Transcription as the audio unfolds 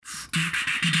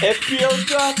FPL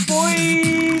Draft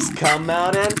boys, come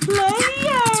out and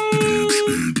play!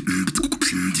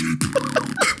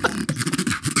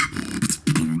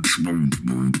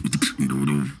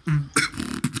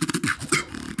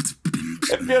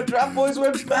 FPL Draft boys,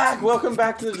 we're back. Welcome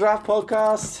back to the Draft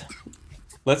Podcast.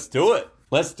 Let's do it.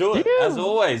 Yeah. As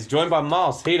always, joined by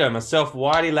Miles, Hito, myself,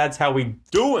 Whitey. Lads, how we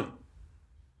doing?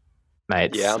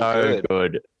 Mate, Yeah, I'm so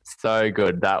good. So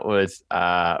good. That was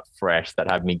fresh.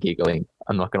 That had me giggling.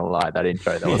 I'm not going to lie. That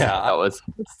intro, that was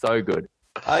so good.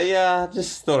 I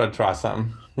just thought I'd try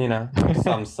something, you know.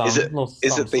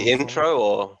 Is it the intro,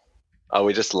 or are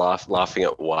we just laughing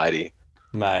at Whitey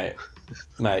Mate.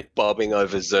 bobbing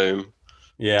over Zoom?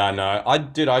 Yeah, I know. I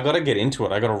got to get into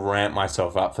it. I got to ramp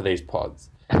myself up for these pods.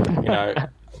 You know,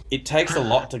 it takes a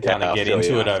lot to kind of get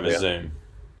into it over Zoom.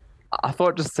 I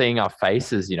thought just seeing our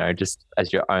faces, you know, just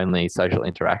as your only social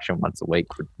interaction once a week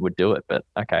would do it. But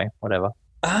okay, whatever.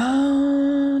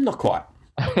 Not quite.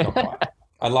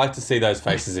 I'd like to see those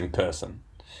faces in person.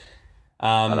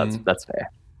 That's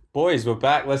fair. Boys, we're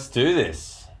back. Let's do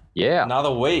this. Yeah.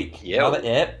 Another week. Yeah. Another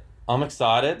ep. I'm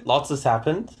excited. Lots has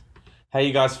happened. How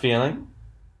you guys feeling?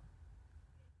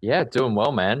 Yeah, doing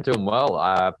well, man. Doing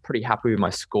well. Pretty happy with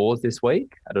my scores this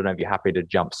week. I don't know if you're happy to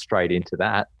jump straight into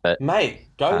that, but Mate,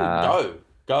 go.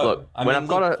 Look,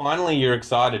 finally you're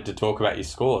excited to talk about your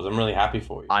scores. I'm really happy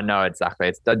for you. I know exactly.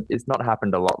 It's not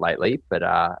happened a lot lately, but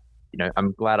you know,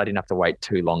 I'm glad I didn't have to wait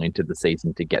too long into the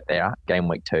season to get there. Game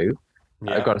week 2.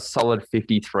 Yeah. I got a solid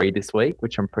 53 this week,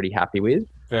 which I'm pretty happy with.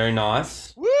 Very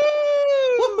nice. Woo!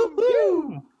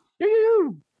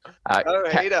 Uh,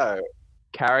 Hito.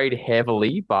 Carried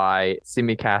heavily by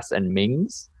Simicast and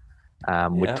Mings,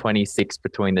 with 26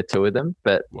 between the two of them.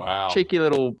 But Wow. cheeky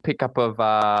little pickup of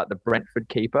the Brentford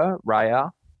keeper, Raya,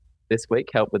 this week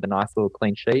helped with a nice little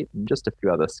clean sheet and just a few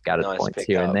other scattered Nice points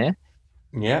here and pickup.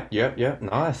 there. Yep.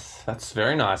 Nice. That's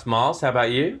very nice. Miles, how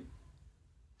about you?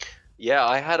 Yeah,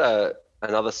 I had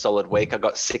another solid week. I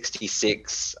got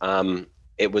 66.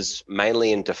 It was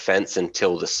mainly in defense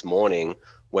until this morning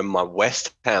when my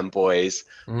West Ham boys,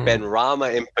 Ben Rama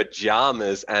in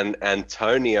pajamas and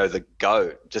Antonio the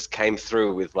GOAT, just came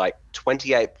through with like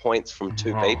 28 points from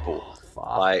two people.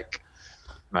 Fuck. Like,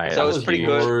 Mate, So it was pretty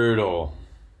good. Brutal.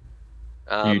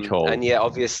 and yeah,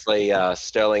 obviously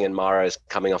Sterling and Mahrez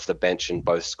coming off the bench and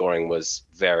both scoring was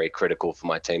very critical for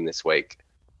my team this week.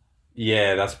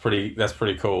 Yeah, that's pretty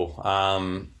cool.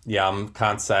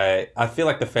 Can't say. I feel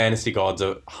like the fantasy gods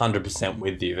are 100%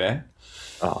 with you there.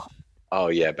 Oh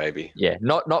yeah, baby. Yeah,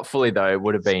 not fully though. It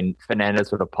would have been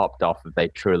Fernandez would have popped off if they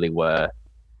truly were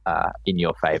in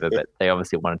your favor, but they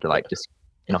obviously wanted to like just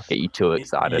not get you too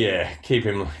excited. Yeah, keep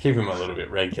him a little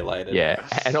bit regulated. Yeah,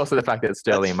 and also the fact that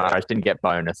Sterling and Mahrez didn't get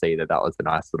bonus either. That was a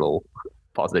nice little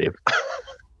positive.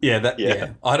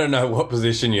 Yeah. I don't know what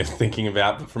position you're thinking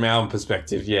about, but from our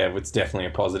perspective, yeah, it's definitely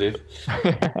a positive.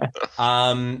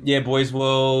 Boys,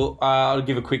 well, I'll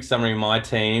give a quick summary of my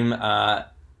team.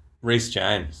 Reece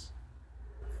James.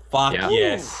 Fuck Yeah.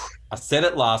 yes. I said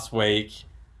it last week.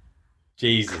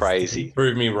 Jesus. Crazy.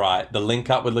 Prove me right. The link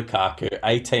up with Lukaku,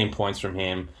 18 points from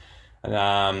him.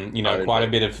 Quite a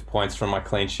bit of points from my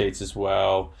clean sheets as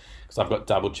well. Because I've got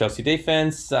double Chelsea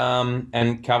defense,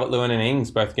 and Calvert-Lewin and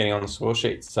Ings both getting on the score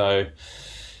sheet. So,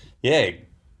 yeah,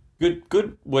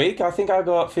 good week. I think I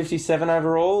got 57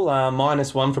 overall,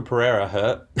 -1 for Pereira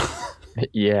hurt.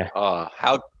 Yeah. Oh,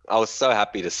 I was so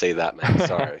happy to see that, man.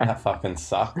 Sorry. That fucking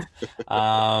sucked.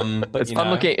 But It's fun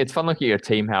looking at your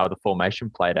team how the formation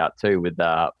played out too with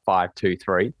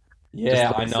 5-2-3. Yeah,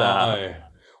 Just looks, I know.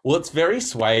 Well, it's very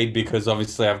swayed because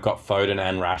obviously I've got Foden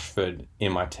and Rashford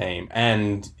in my team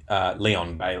and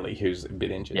Leon Bailey, who's a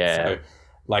bit injured. Yeah. So,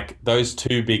 like, those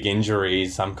two big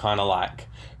injuries, I'm kind of like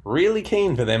really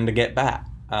keen for them to get back.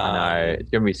 I know it's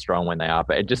gonna be strong when they are,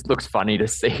 but it just looks funny to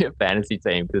see a fantasy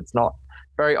team because it's not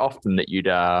very often that you'd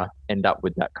end up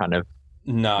with that kind of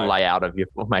layout of your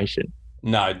formation.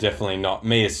 No, definitely not.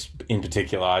 Me in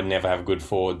particular, I never have good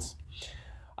forwards.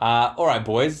 All right,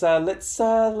 boys, let's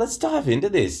dive into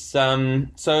this.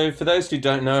 So for those who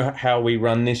don't know how we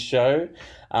run this show,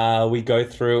 we go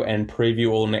through and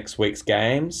preview all next week's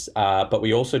games, but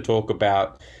we also talk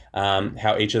about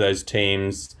how each of those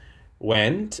teams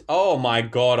went. Oh my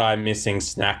God, I'm missing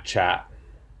Snack Chat.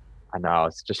 I know. I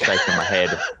was just shaking my head.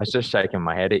 I was just shaking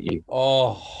my head at you.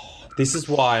 Oh, this is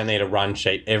why I need a run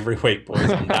sheet every week,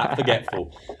 boys. I'm that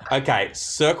forgetful. Okay,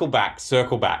 circle back.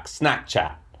 Snack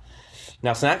Chat.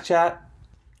 Now, Snack Chat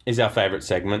is our favourite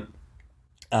segment.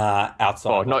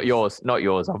 outside. Oh, not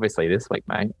yours, obviously this week,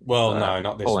 mate. Well, no,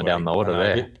 not this falling week. Down the order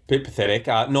there. Bit pathetic.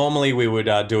 Normally we would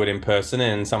do it in person,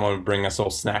 and someone would bring us all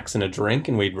snacks and a drink,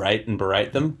 and we'd rate and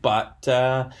berate them. But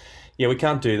yeah, we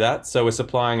can't do that. So we're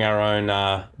supplying our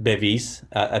own bevies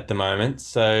at the moment.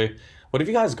 So what have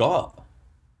you guys got?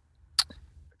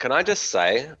 Can I just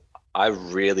say, I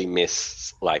really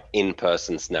miss like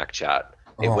in-person snack chat.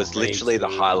 It was literally the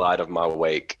highlight of my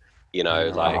week. You know,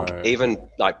 like even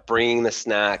like bringing the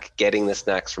snack, getting the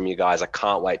snacks from you guys. I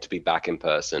can't wait to be back in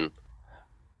person.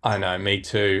 I know, me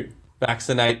too.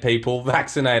 Vaccinate, people.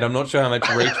 Vaccinate. I'm not sure how much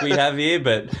reach we have here,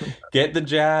 but get the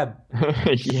jab.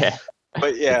 Yeah.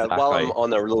 But yeah, exactly. While I'm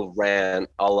on a little rant,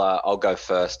 I'll go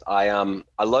first. I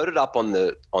loaded up on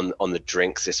the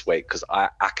drinks this week because I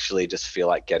actually just feel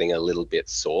like getting a little bit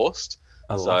sauced.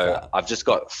 So I've just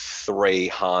got 3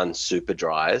 Hahn Super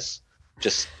Dries,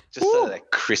 just so they're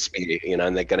crispy, you know,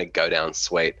 and they're going to go down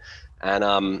sweet. And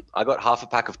I got half a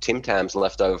pack of Tim Tams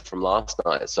left over from last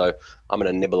night, so I'm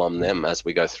going to nibble on them as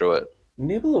we go through it.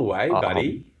 Nibble away,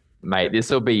 buddy. Mate, this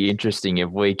will be interesting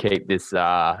if we keep this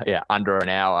under an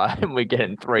hour and we're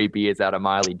getting 3 beers out of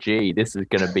Miley G. This is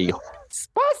going to be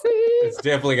spicy. It's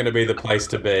definitely going to be the place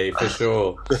to be, for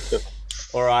sure.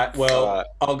 All right, well,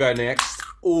 I'll go next.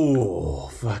 Ooh,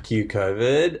 fuck you,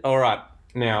 COVID. All right.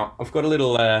 Now, I've got a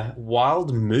little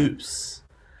Wild Moose,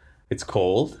 it's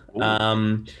called.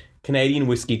 Canadian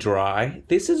Whiskey Dry.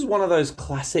 This is one of those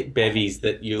classic bevies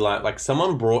that you like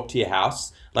someone brought to your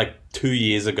house like 2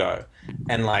 years ago.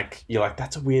 And like you're like,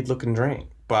 that's a weird looking drink.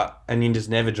 And you just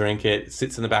never drink it. It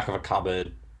sits in the back of a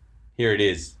cupboard. Here it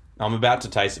is. I'm about to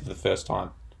taste it for the first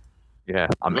time. Yeah.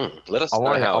 Let us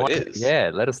know how it is. Yeah,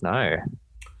 let us know.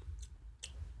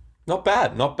 Not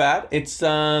bad. It's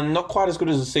not quite as good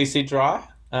as a CC Dry,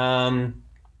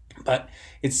 but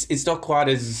it's not quite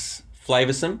as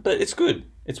flavoursome, but it's good.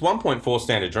 It's 1.4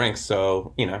 standard drinks,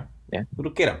 so you know,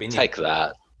 it'll get up in you. Take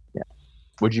that. Yeah.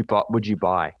 Would you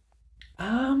buy?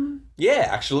 Yeah,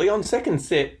 actually, on second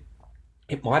sip,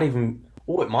 it might even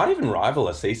rival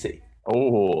a CC.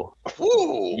 Oh,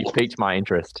 you piqued my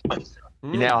interest.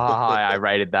 You know how high I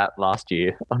rated that last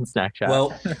year on Snapchat.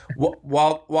 Well,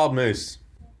 Wild Moose.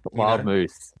 Wild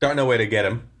Moose. Don't know where to get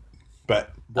them,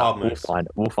 but Wild Moose.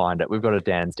 We'll find it. We've got a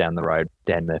Dan's down the road.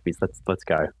 Dan Murphy's. Let's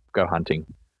go hunting.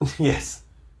 Yes.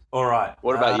 All right.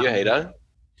 What about you, Hito?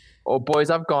 Well, boys,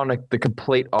 I've gone the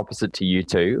complete opposite to you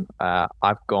two.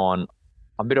 I've gone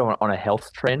a bit on a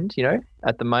health trend, you know,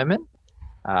 at the moment.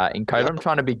 In COVID, I'm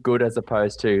trying to be good as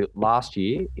opposed to last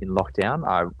year in lockdown.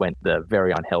 I went the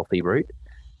very unhealthy route.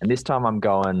 And this time I'm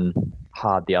going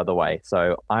hard the other way.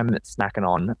 So I'm snacking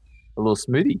on a little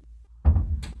smoothie.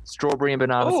 Strawberry and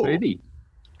banana smoothie.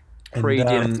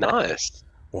 Pre-dinner. Nice.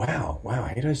 Wow,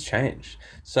 Hito's changed.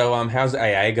 So how's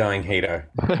AA going, Hito?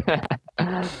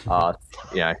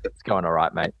 It's going all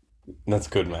right, mate. That's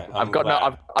good, mate. I've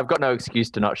got no excuse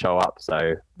to not show up,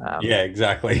 so yeah,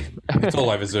 exactly. It's all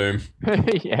over Zoom.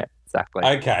 Yeah, exactly.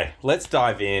 Okay, let's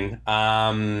dive in.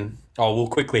 Well,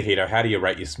 quickly, Hito, how do you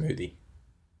rate your smoothie?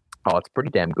 Oh, it's pretty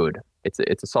damn good. It's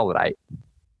a solid 8.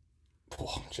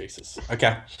 Oh, Jesus.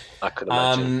 Okay. I could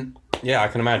imagine. Yeah, I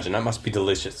can imagine. That must be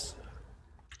delicious.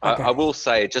 Okay. I will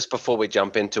say, just before we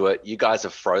jump into it, you guys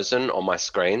are frozen on my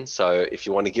screen. So if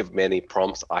you want to give me any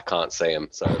prompts, I can't see them.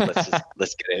 So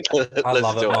let's get into it. I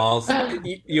love it, Miles.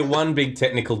 You're one big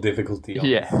technical difficulty on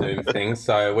the Zoom thing,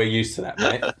 so we're used to that,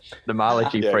 mate. The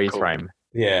mileage freeze frame.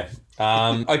 Yeah.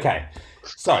 Okay.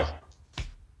 So,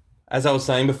 as I was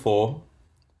saying before,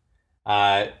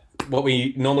 what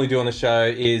we normally do on the show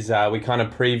is we kind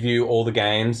of preview all the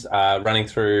games, running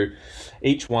through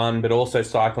each one, but also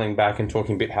cycling back and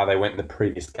talking a bit how they went in the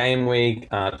previous game week,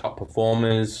 top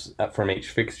performers from each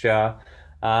fixture,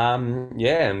 and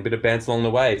a bit of bands along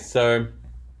the way. So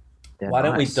why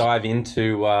don't we dive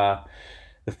into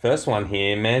the first one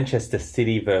here, Manchester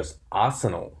City versus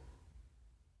Arsenal.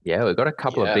 Yeah, we've got a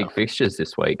couple of big fixtures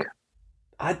this week.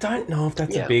 I don't know if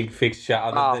that's a big fixture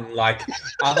other than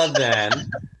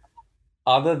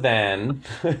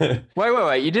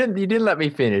wait, you didn't let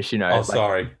me finish, you know. Oh,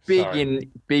 sorry.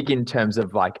 Big in terms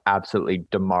of like absolutely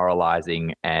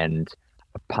demoralizing and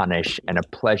a punish and a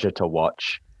pleasure to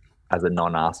watch as a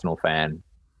non-Arsenal fan.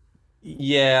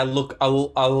 Yeah, look,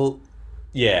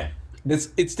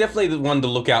 it's definitely the one to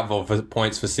look out for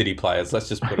points for City players. Let's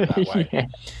just put it that way.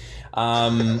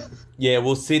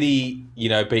 City,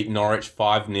 beat Norwich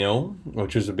 5-0,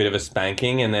 which was a bit of a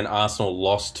spanking, and then Arsenal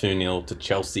lost 2-0 to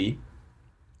Chelsea.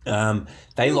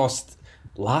 They lost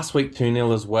last week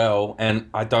 2-0 as well, and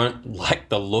I don't like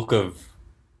the look of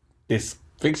this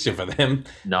fixture for them.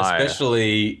 No.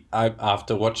 Especially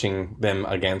after watching them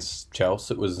against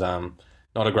Chelsea. It was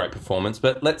not a great performance.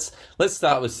 But let's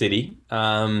start with City.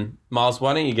 Miles,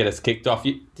 why don't you get us kicked off?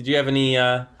 Did you have any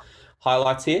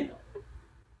highlights here?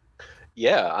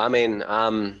 Yeah, I mean,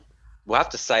 we'll have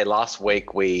to say last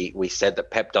week we said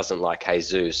that Pep doesn't like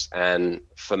Jesus, and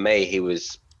for me, he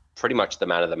was pretty much the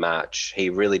man of the match. He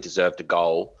really deserved a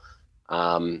goal,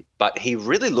 but he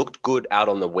really looked good out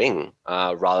on the wing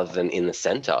rather than in the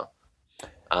centre.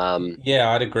 Yeah,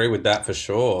 I'd agree with that for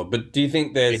sure. But do you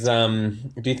think do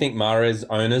you think Mahrez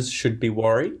owners should be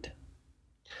worried?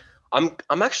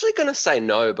 I'm actually going to say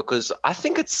no, because I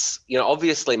think it's,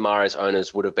 obviously Mahrez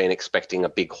owners would have been expecting a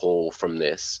big haul from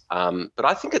this. But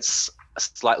I think it's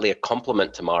slightly a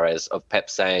compliment to Mahrez of Pep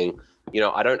saying,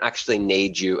 I don't actually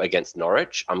need you against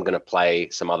Norwich. I'm going to play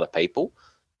some other people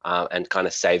and kind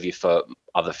of save you for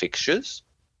other fixtures.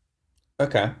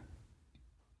 Okay.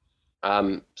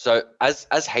 So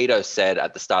as Hato said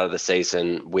at the start of the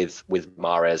season with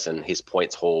Mahrez and his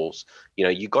points hauls,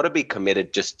 you got to be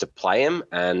committed just to play him.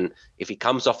 And if he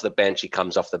comes off the bench, he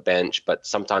comes off the bench, but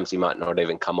sometimes he might not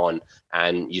even come on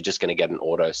and you're just going to get an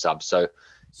auto sub. So,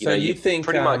 you think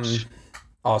pretty much.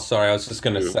 Oh, sorry. I was just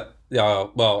going to say,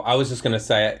 I was just going to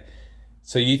say it.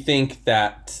 So you think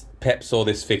that Pep saw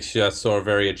this fixture, saw a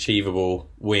very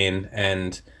achievable win,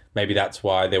 and maybe that's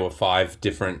why there were five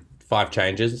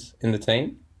changes in the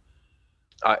team?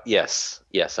 Yes,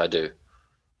 I do.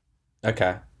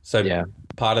 Okay. So Yeah.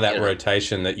 part of that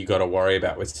rotation that you got to worry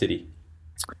about with City.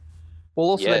 Well,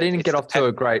 also, Yeah, they didn't it's get the off to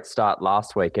a great start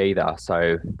last week either.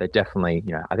 So they definitely,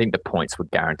 I think the points were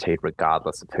guaranteed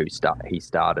regardless of he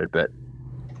started. But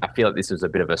I feel like this was a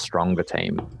bit of a stronger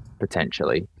team,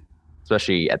 potentially,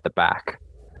 especially at the back.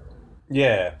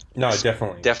 Yeah. No,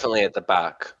 definitely. Definitely at the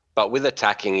back. But with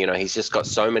attacking, he's just got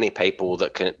so many people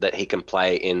that he can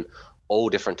play in all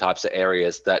different types of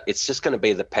areas that it's just going to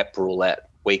be the Pep roulette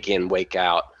week in, week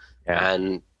out. Yeah.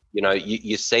 And,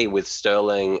 you see with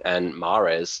Sterling and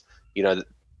Mahrez, they're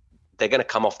going to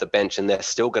come off the bench and they're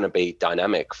still going to be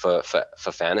dynamic for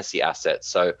fantasy assets.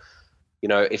 So,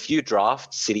 if you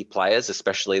draft City players,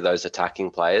 especially those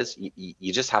attacking players,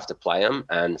 you just have to play them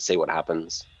and see what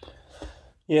happens.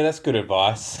 Yeah, that's good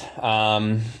advice.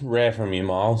 Rare from you,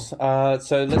 Miles.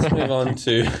 So let's move on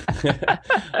to.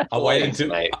 I was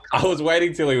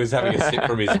waiting till he was having a sip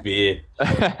from his beer,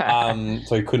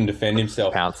 so he couldn't defend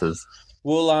himself. Pounces.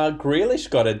 Well, Grealish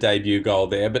got a debut goal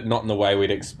there, but not in the way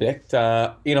we'd expect.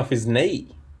 In off his knee.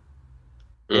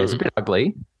 Yeah, it's a bit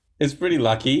ugly. It's pretty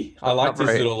lucky. I like this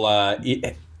very- little,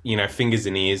 fingers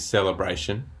in ears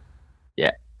celebration.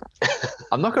 Yeah.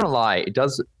 I'm not going to lie.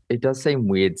 It does seem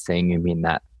weird seeing him in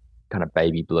that kind of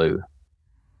baby blue.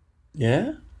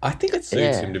 Yeah, I think it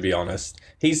suits him, to be honest.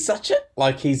 He's such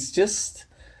he's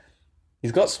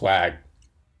got swag.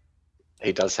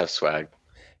 He does have swag.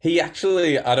 He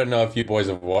actually, I don't know if you boys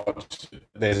have watched,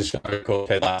 there's a show called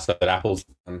Ted Lasso that Apple's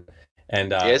done.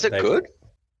 And, is it good?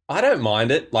 I don't mind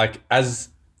it. As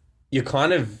you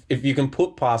kind of, if you can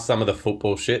put past some of the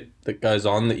football shit that goes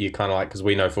on that you kind of because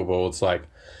we know football, it's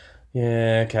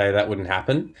yeah, okay, that wouldn't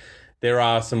happen. There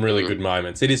are some really good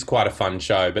moments. It is quite a fun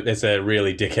show, but there's a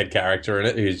really dickhead character in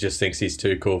it who just thinks he's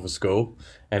too cool for school.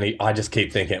 And I just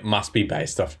keep thinking it must be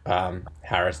based off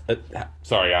Grealish.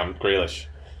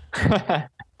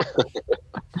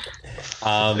 Okay,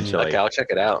 I'll check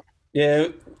it out. Yeah,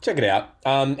 check it out.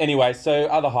 Anyway, so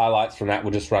other highlights from that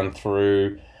we'll just run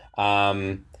through.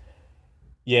 Mahrez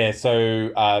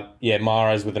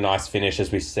with a nice finish,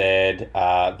 as we said.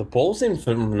 The balls in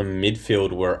from the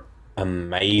midfield were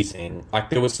amazing.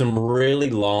 There were some really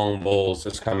long balls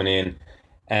just coming in,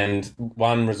 and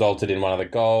one resulted in one of the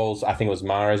goals. I think it was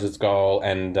Mahrez's goal,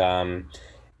 and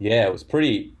it was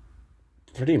pretty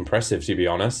impressive, to be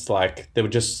honest. They were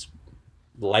just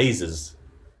lasers.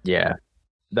 Yeah.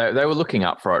 They were looking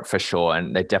up for it for sure,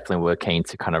 and they definitely were keen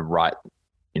to kind of right,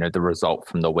 the result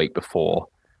from the week before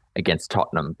against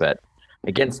Tottenham. But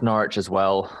against Norwich as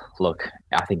well, look,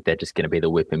 I think they're just going to be the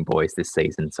whipping boys this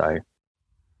season. So,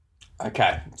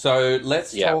 okay, so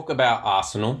let's talk about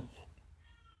Arsenal.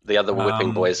 The other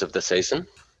whipping boys of the season.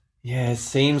 Yeah, it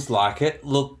seems like it.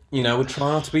 Look, we're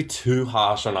trying not to be too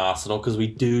harsh on Arsenal because we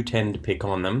do tend to pick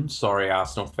on them. Sorry,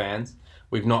 Arsenal fans.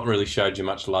 We've not really showed you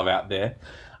much love out there.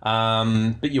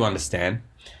 But you understand.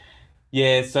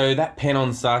 Yeah, so that pen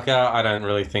on Saka, I don't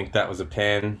really think that was a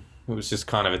pen. It was just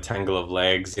kind of a tangle of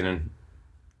legs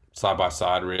side by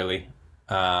side, really.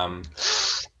 I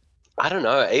don't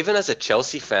know. Even as a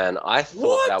Chelsea fan, I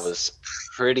thought that was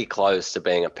pretty close to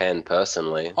being a pen,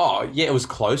 personally. Oh, yeah, it was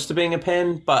close to being a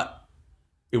pen, but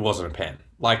it wasn't a pen.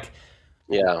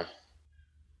 Yeah.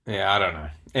 Yeah, I don't know.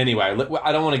 Anyway,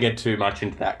 I don't want to get too much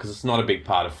into that because it's not a big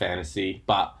part of fantasy.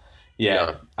 But,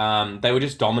 Yeah. They were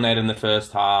just dominated in the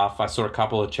first half. I saw a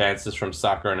couple of chances from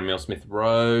Saka and Emil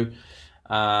Smith-Rowe.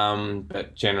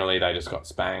 But generally they just got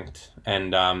spanked.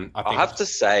 And I have to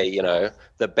say,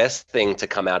 the best thing to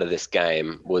come out of this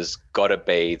game was got to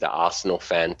be the Arsenal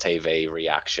fan TV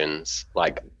reactions.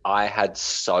 Like, I had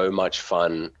so much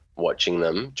fun watching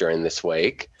them during this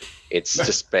week. It's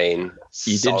just been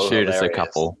You so did shoot us a hilarious.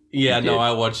 couple. Yeah, You no, did.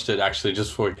 I watched it actually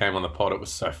just before we came on the pod. It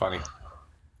was so funny.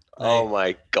 Oh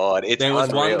my God. It's There was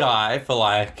unreal. one guy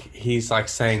for he's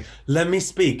saying, let me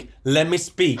speak for 10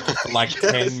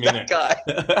 Yes, minutes. that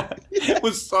guy. It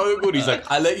was so good. He's like,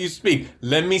 I let you speak.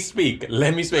 Let me speak.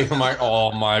 I'm like,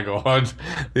 oh my God,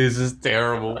 this is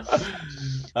terrible.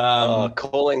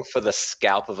 Calling for the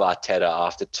scalp of Arteta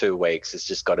after 2 weeks has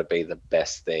just got to be the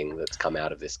best thing that's come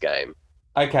out of this game.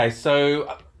 Okay,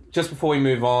 so just before we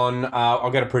move on,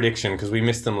 I'll get a prediction because we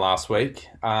missed them last week.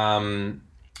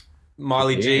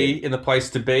 Miley G in the place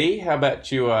to be. How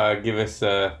about you give us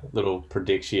a little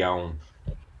prediction?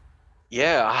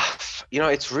 Yeah,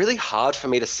 it's really hard for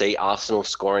me to see Arsenal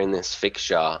scoring this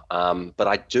fixture, but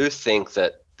I do think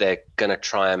that they're going to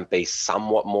try and be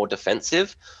somewhat more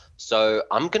defensive. So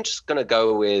I'm just going to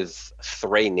go with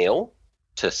 3-0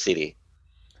 to City.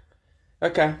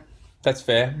 Okay, that's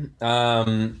fair.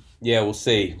 Yeah, we'll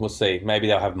see. Maybe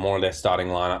they'll have more of their starting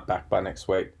lineup back by next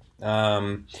week.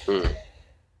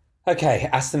 Okay,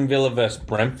 Aston Villa versus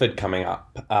Brentford coming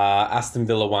up. Aston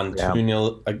Villa won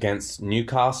 2-0 against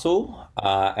Newcastle,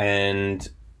 and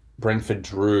Brentford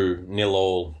drew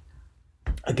 0-0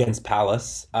 against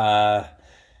Palace.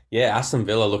 Aston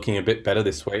Villa looking a bit better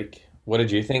this week. What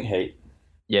did you think, Heat?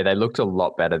 Yeah, they looked a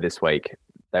lot better this week.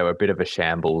 They were a bit of a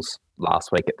shambles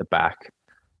last week at the back,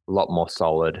 a lot more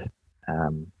solid.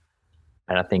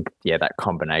 And I think, that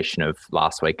combination of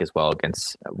last week as well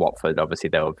against Watford, obviously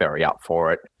they were very up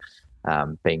for it,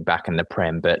 being back in the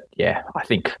Prem. But I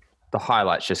think the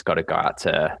highlights just got to go out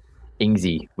to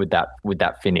Ingsy with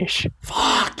that finish.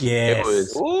 Fuck yes. It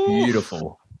was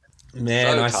beautiful.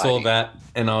 Man, So I saw tidy. that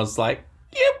and I was like,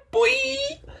 yeah, boy.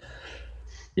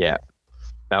 Yeah,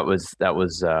 that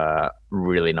was a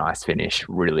really nice finish.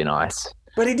 Really nice.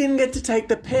 But he didn't get to take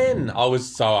the pen. I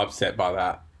was so upset by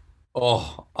that.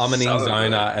 Oh, I'm an So Ings owner,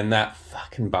 good. and that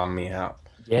fucking bummed me out.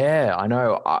 Yeah, I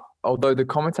know. Although the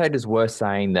commentators were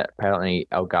saying that apparently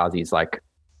El Ghazi's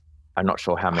I'm not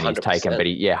sure how many he's taken, 100%. but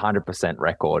 100%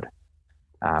 record.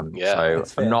 So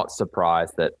that's fair. I'm not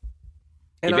surprised that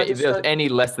And if there was any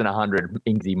less than 100,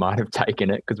 Ingsy might have taken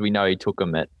it because we know he took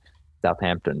him at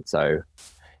Southampton. So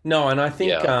No, and I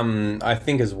think Yeah. I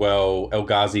think as well, El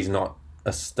Ghazi's not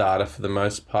a starter for the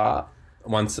most part.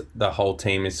 Once the whole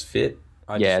team is fit,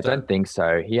 I don't think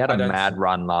so. He had I a don't mad see-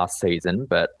 run last season,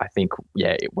 but I think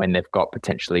when they've got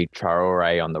potentially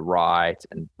Traore on the right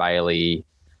and Bailey,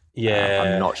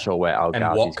 I'm not sure where El and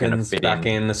Ghazi's going to Watkins fit back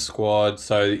in. in the squad.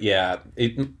 So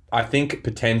I think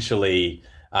potentially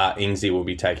Ingsy will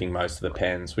be taking most of the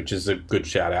pens, which is a good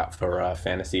shout out for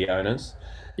fantasy owners.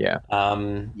 Yeah.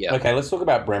 Yeah. Okay, let's talk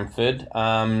about Brentford.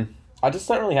 I just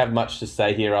don't really have much to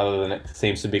say here other than it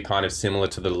seems to be kind of similar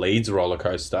to the Leeds roller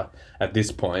coaster at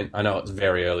this point. I know it's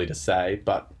very early to say,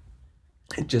 but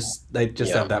they just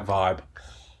have that vibe.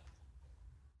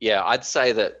 Yeah, I'd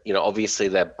say that, obviously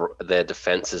their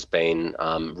defense has been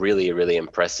really, really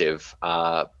impressive.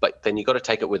 But then you've got to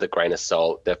take it with a grain of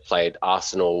salt. They've played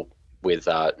Arsenal with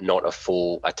not a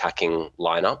full attacking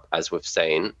lineup, as we've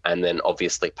seen. And then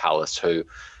obviously Palace, who,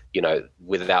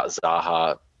 without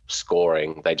Zaha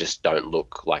scoring, they just don't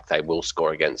look like they will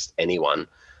score against anyone.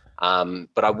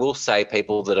 But I will say,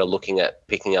 people that are looking at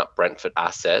picking up Brentford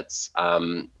assets,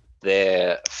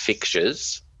 their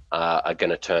fixtures are going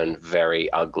to turn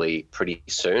very ugly pretty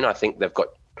soon. I think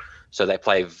they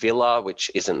play Villa,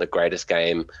 which isn't the greatest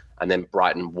game, and then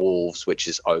Brighton Wolves, which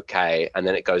is okay. And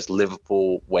then it goes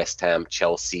Liverpool, West Ham,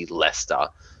 Chelsea, Leicester.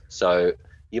 So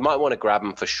you might want to grab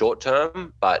them for short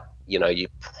term, but you're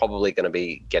probably going to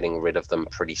be getting rid of them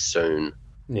pretty soon.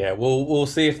 Yeah, we'll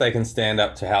see if they can stand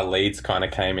up to how Leeds kind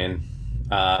of came in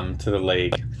to the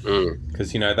league,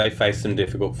 because they faced some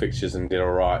difficult fixtures and did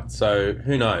all right. So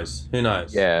who knows?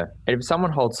 Yeah. And if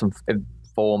someone holds some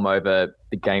form over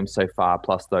the game so far,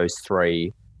 plus those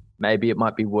 3, maybe it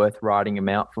might be worth riding him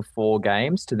out for 4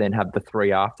 games to then have the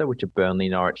 3 after, which are Burnley,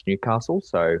 Norwich, Newcastle.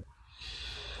 So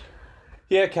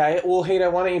Yeah, okay. Well, Hito,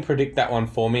 why don't you predict that one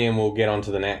for me and we'll get on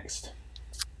to the next.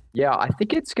 yeah, I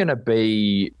think it's going to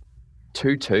be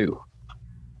 2-2.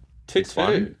 2-2.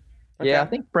 one. Yeah, I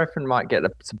think Brentford might get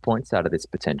some points out of this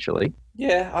potentially.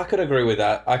 Yeah, I could agree with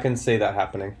that. I can see that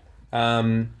happening.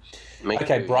 Me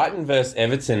Okay, too. Brighton versus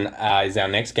Everton is our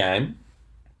next game.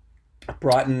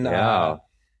 Brighton, Yeah.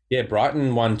 Yeah,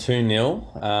 Brighton won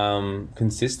 2-0,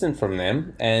 consistent from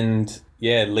them. And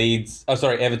yeah,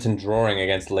 Everton drawing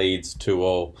against Leeds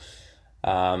 2-2.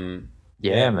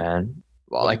 Yeah, man.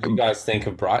 Well, What did you guys think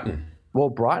of Brighton? Well,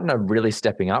 Brighton are really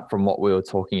stepping up from what we were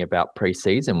talking about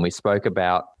pre-season. We spoke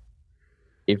about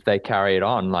if they carry it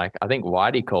on, like I think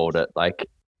Whitey called it, like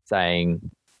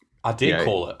saying, I did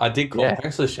call it. Yeah.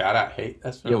 Thanks for the shout out, Heath.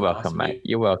 That's really "You're welcome, mate.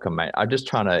 You're welcome, mate." I'm just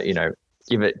trying to,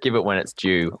 give it when it's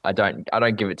due. I don't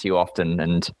give it to you often,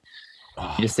 and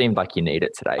you just seemed like you need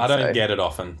it today. I don't get it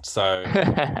often, so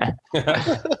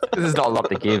there's not a lot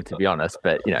to give, to be honest.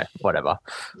 But whatever.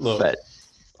 Look,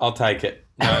 I'll take it.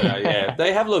 No, yeah,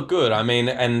 they have looked good. I mean,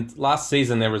 and last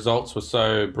season their results were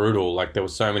so brutal. Like there were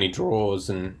so many draws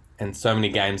and so many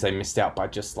games they missed out by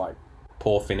just like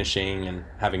poor finishing and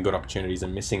having good opportunities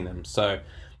and missing them. So I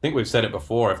think we've said it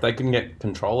before. If they can get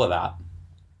control of that,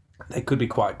 they could be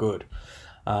quite good.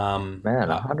 Man,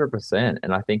 100%.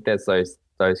 And I think there's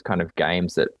those kind of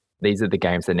games these are the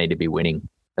games they need to be winning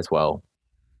as well.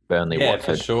 Burnley, yeah,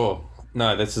 Watford. For sure.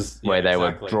 No, this is where they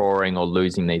were drawing or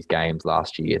losing these games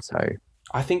last year. So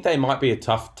I think they might be a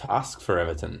tough task for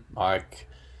Everton. Like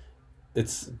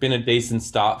it's been a decent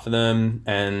start for them,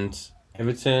 and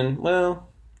Everton, well,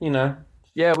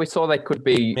 yeah, we saw they could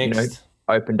be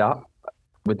opened up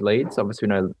with Leeds. Obviously,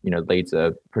 we know Leeds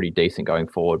are pretty decent going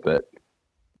forward, but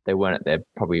they weren't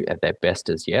probably at their best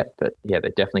as yet. But yeah, they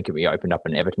definitely could be opened up,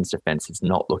 and Everton's defense is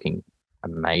not looking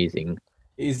amazing.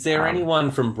 Is there anyone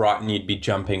from Brighton you'd be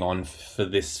jumping on for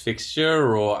this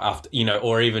fixture, or after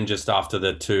or even just after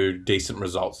the two decent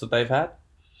results that they've had?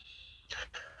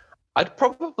 I'd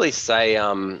probably say,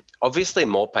 obviously,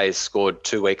 Maupay's scored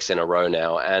 2 weeks in a row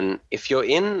now, and if you're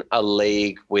in a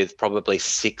league with probably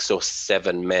 6 or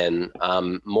 7 men,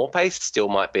 Maupay still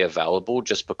might be available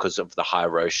just because of the high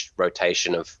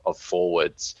rotation of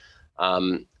forwards.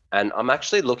 And I'm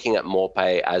actually looking at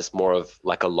Maupay as more of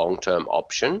like a long-term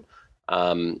option.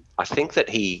 I think that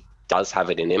he does have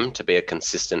it in him to be a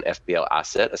consistent FPL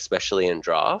asset, especially in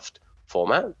draft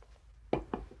format.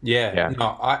 Yeah. No,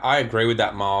 I agree with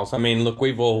that, Miles. I mean, look,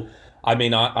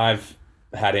 I've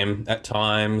had him at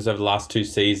times over the last 2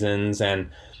 seasons, and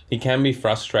he can be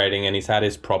frustrating, and he's had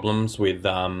his problems with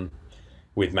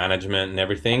management and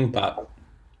everything. But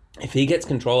if he gets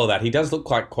control of that, he does look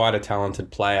like quite a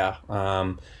talented player.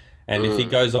 And if he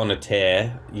goes on a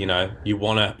tear, you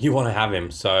wanna have him.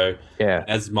 So yeah,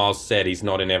 as Miles said, he's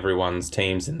not in everyone's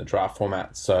teams in the draft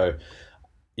format. So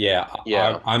yeah.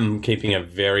 I'm keeping a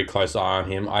very close eye on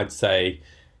him. I'd say,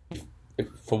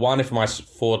 if my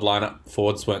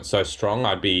forwards weren't so strong,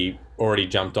 I'd be already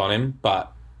jumped on him.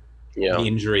 But the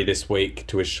injury this week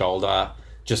to his shoulder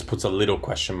just puts a little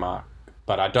question mark.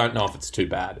 But I don't know if it's too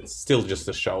bad. It's still just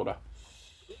a shoulder.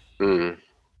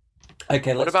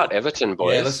 Okay, what about Everton,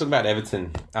 boys? Yeah, let's talk about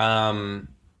Everton.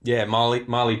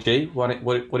 Marley G, what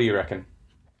do you reckon?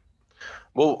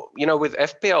 Well, with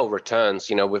FPL returns,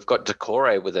 we've got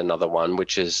Decore with another one,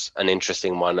 which is an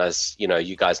interesting one. As you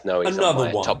guys know, he's on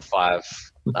my top 5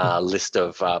 list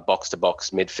of box-to-box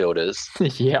midfielders.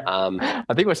 Yeah.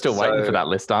 I think we're still waiting for that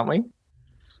list, aren't we?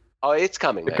 Oh, it's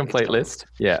coming. The complete list.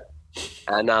 Yeah.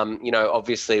 And,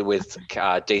 obviously with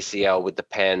DCL with the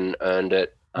pen, earned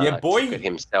it. Yeah, boy. Took it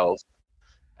himself.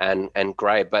 And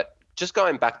Gray. But just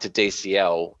going back to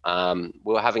DCL,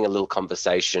 we were having a little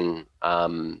conversation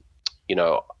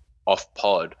off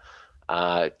pod,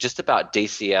 just about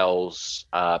DCL's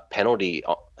penalty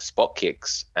spot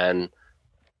kicks. And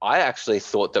I actually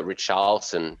thought that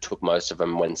Richarlison took most of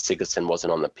them when Sigurdsson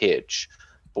wasn't on the pitch.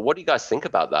 But what do you guys think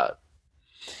about that?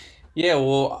 Yeah,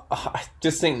 well, I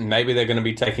just think maybe they're going to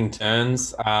be taking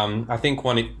turns. I think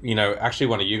one of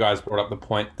you guys brought up the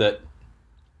point that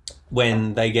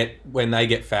when they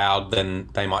get fouled, then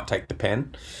they might take the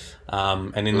pen.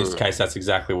 And in this case, that's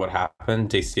exactly what happened.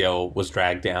 DCL was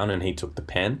dragged down and he took the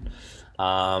pen.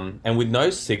 And with no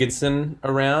Sigurdsson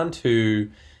around, who,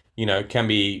 can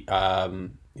be a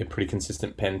pretty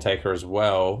consistent pen taker as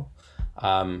well,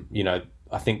 I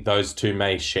think those two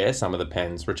may share some of the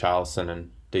pens, Richarlison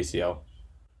and DCL.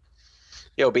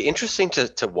 Yeah, it'll be interesting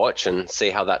to watch and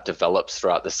see how that develops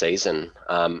throughout the season.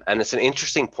 And it's an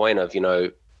interesting point of,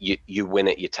 you win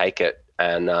it, you take it.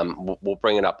 And we'll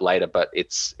bring it up later, but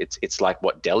it's like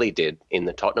what Delhi did in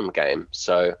the Tottenham game.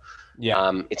 So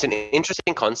it's an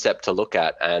interesting concept to look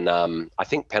at, and I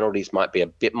think penalties might be a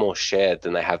bit more shared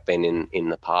than they have been in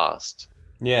the past.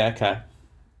 Yeah, okay.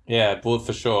 Yeah, well,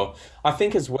 for sure. I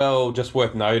think as well, just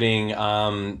worth noting,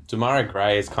 Demarai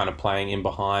Gray is kind of playing in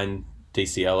behind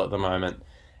DCL at the moment,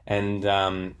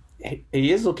 and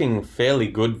he is looking fairly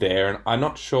good there, and I'm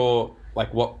not sure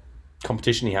what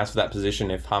competition he has for that position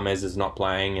if James is not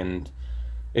playing, and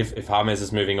if James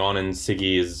is moving on and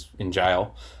Siggy is in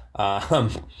jail.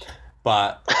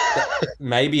 But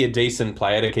maybe a decent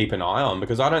player to keep an eye on,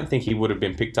 because I don't think he would have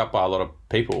been picked up by a lot of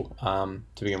people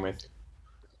to begin with.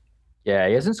 Yeah,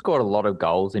 he hasn't scored a lot of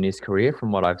goals in his career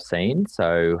from what I've seen,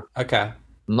 so Okay.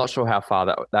 I'm not sure how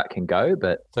far that can go,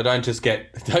 but So don't just get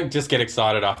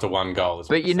excited after one goal.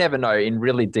 but you never know. In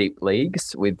really deep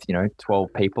leagues with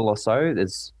 12 people or so,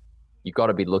 you've got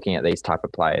to be looking at these type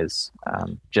of players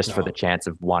just for the chance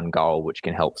of one goal, which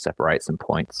can help separate some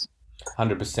points.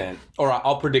 100%. All right,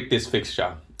 I'll predict this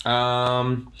fixture.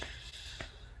 I'm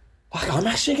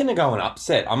actually going to go an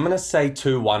upset. I'm going to say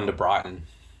 2-1 to Brighton.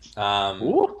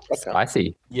 Ooh,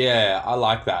 spicy. Yeah, I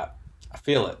like that. I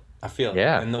feel it.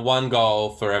 Yeah. And the one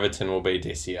goal for Everton will be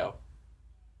DCL.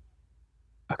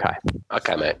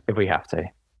 Okay, mate. If we have to.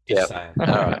 Yeah. Saying. All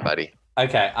right, buddy.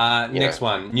 Okay, next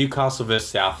one. Newcastle versus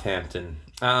Southampton.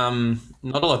 Not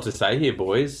a lot to say here,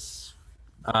 boys.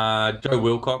 Joe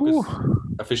Wilcock is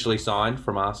officially signed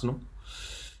from Arsenal.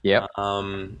 Yep.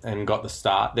 And got the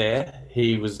start there.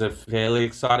 He was a fairly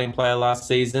exciting player last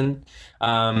season.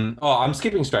 I'm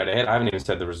skipping straight ahead. I haven't even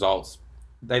said the results.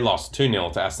 They lost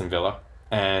 2-0 to Aston Villa.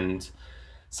 And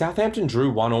Southampton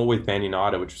drew 1-1 with Man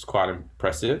United, which was quite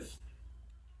impressive,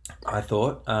 I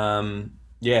thought.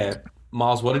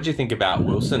 Miles, what did you think about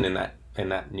Wilson in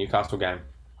that Newcastle game?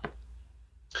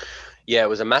 Yeah, it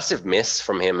was a massive miss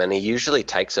from him, and he usually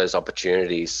takes those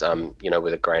opportunities,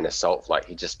 with a grain of salt. Like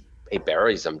he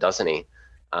buries them, doesn't he?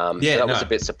 So that was a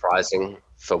bit surprising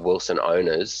for Wilson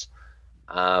owners.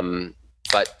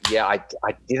 But yeah, I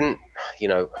didn't.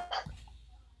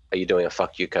 Are you doing a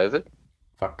fuck you, COVID?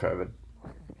 Fuck COVID.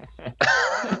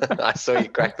 I saw you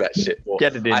crack that shit. Well,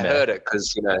 Get it in I there. heard it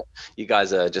because you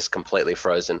guys are just completely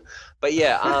frozen. But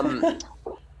yeah,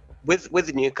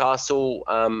 with Newcastle,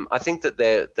 I think that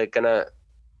they're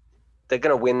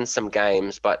gonna win some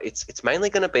games, but it's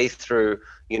mainly gonna be through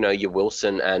your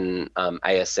Wilson and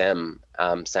ASM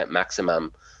Saint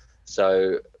Maximum.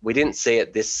 So we didn't see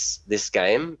it this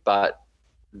game, but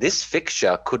this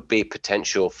fixture could be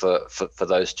potential for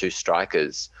those two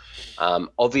strikers.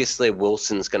 Obviously,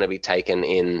 Wilson's going to be taken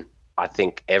in, I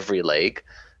think, every league,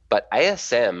 but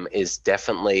ASM is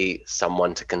definitely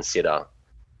someone to consider.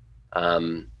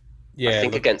 I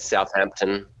think against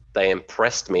Southampton, they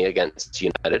impressed me against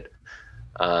United.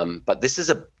 But this is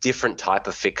a different type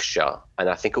of fixture, and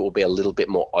I think it will be a little bit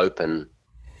more open.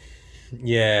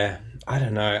 Yeah, I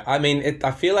don't know. I mean,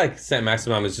 I feel like Saint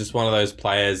Maximum is just one of those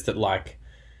players that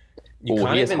you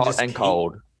can't he is even hot just and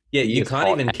cold. Yeah, He you is can't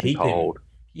hot even and keep cold. him.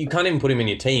 You can't even put him in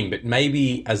your team, but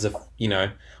maybe as a,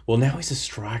 well, now he's a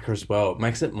striker as well. It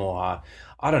makes it more hard.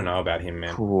 I don't know about him,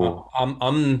 man. Cool.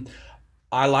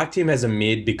 I liked him as a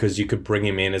mid because you could bring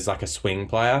him in as like a swing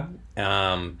player.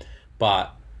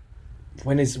 But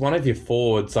when he's one of your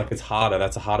forwards, it's harder.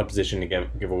 That's a harder position to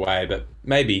give away, but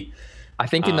maybe. I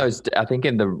think in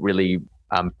the really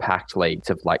packed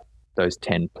leagues of those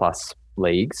 10 plus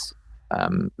leagues,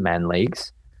 man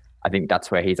leagues, I think that's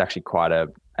where he's actually quite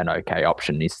an okay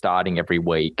option. He's starting every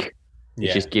week.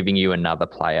 He's just giving you another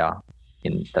player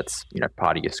that's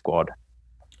part of your squad.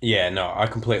 Yeah, no, I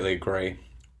completely agree.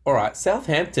 All right,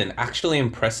 Southampton actually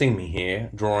impressing me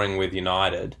here, drawing with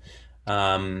United.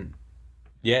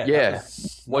 Yeah.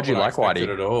 What'd you like,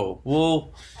 Whitey? At all?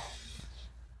 Well,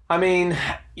 I mean,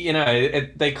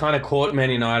 they kind of caught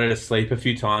Man United asleep a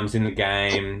few times in the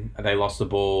game. They lost the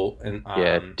ball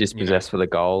and dispossessed for the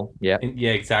goal. Yeah,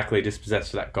 exactly,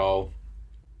 dispossessed for that goal.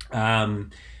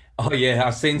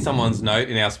 I've seen someone's note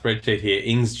in our spreadsheet here.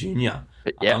 Ings Jr.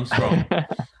 Armstrong.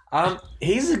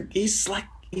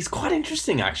 He's quite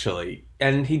interesting actually,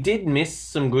 and he did miss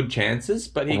some good chances,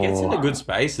 but he gets into good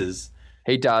spaces.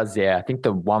 He does, yeah. I think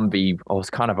the 1v, it was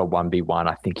kind of a 1v1.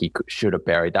 I think he should have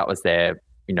buried. That was their,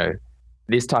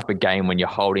 this type of game when you're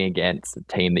holding against a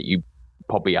team that you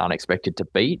probably aren't expected to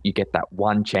beat. You get that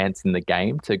one chance in the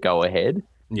game to go ahead.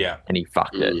 Yeah. And he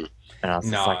fucked it. And I was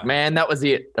just like, man, that was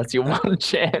it. That's your one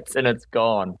chance and it's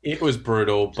gone. It was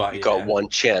brutal, but you got one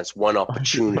chance, one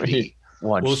opportunity.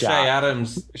 Shot.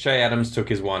 Shea Adams took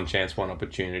his one chance, one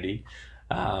opportunity.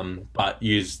 But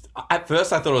used at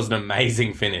first I thought it was an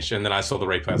amazing finish, and then I saw the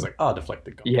replay. I was like, "Oh,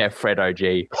 deflected goal." Yeah, Fred OG.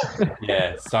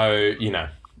 Yeah, so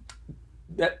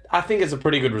I think it's a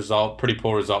pretty good result, pretty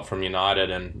poor result from United,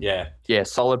 and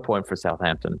solid point for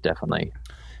Southampton, definitely.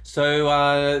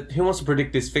 So, who wants to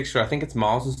predict this fixture? I think it's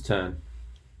Miles' turn.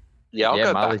 Yeah, I'll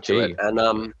go back to it, and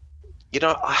a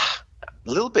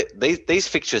little bit. These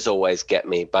fixtures always get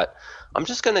me, but I'm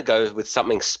just going to go with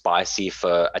something spicy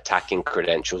for attacking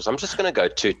credentials. I'm just going to go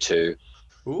 2-2.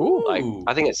 Ooh.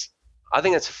 I think I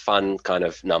think it's a fun kind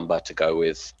of number to go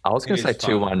with. I was going It to say is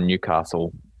fun. 2-1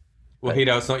 Newcastle. Well,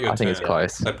 Hito, it's not your I think turn. it's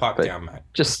close, So pipe but down, mate.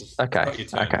 Just It's not okay. your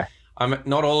turn. Okay.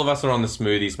 Not all of us are on the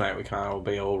smoothies, mate. We can't all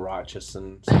be all righteous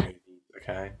and smoothies,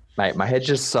 okay? Mate, my head's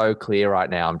just so clear right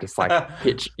now. I'm just like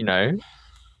pitch, Mate,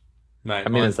 I'm in a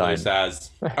mine's zone. loose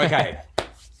as. Okay.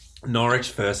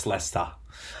 Norwich versus Leicester.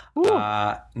 Woo.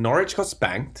 Norwich got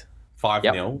spanked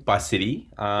 5-0 by City.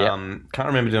 Can't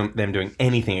remember them doing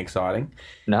anything exciting.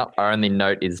 No, our only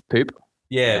note is poop.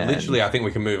 Yeah, And- literally, I think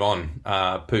we can move on.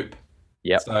 Poop.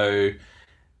 Yep. So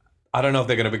I don't know if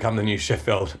they're going to become the new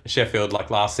Sheffield like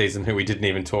last season, who we didn't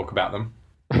even talk about them.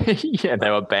 Yeah, they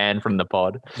were banned from the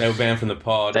pod. They were banned from the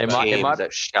pod. They but- might- Teams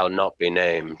that shall not be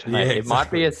named. Yeah, Mate, it might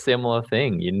be exactly. a similar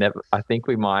thing. I think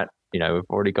we might, we've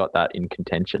already got that in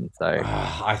contention. So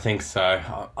I think so.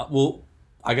 Well,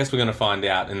 I guess we're going to find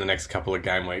out in the next couple of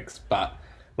game weeks. But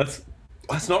let's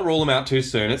not rule them out too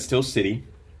soon. It's still City.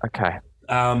 okay.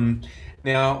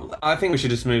 Now, I think we should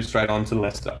just move straight on to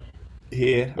Leicester.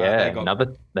 Here, Yeah, they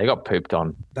they got pooped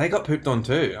on. got pooped on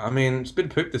too. I mean, it's a bit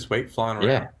of poop this week flying around.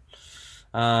 Yeah.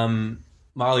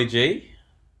 Marley G.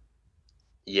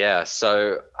 Yeah,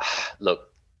 so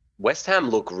look, West Ham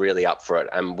look really up for it,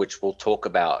 and which we'll talk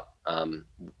about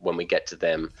when we get to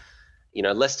them.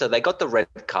 Leicester, they got the red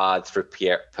card through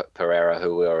Pereira,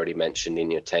 who we already mentioned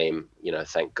in your team.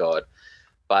 Thank God.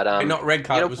 But Not red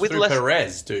card. It was with through Leicester-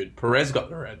 Perez, dude. Perez got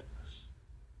the red.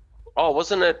 Oh,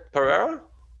 wasn't it Pereira?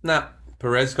 Nah,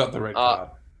 Perez got the red card.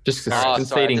 Just sorry,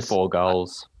 conceding I just- 4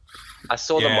 goals. I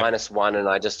saw Yeah. the -1, and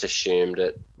I just assumed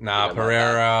it. Nah, my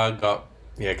Pereira got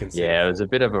conceded. Yeah, it was a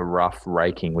bit of a rough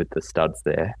raking with the studs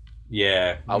there.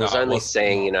 Yeah, I was no, it only was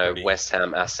seeing, not pretty. West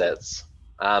Ham assets.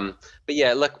 But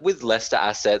yeah, look, with Leicester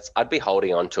assets, I'd be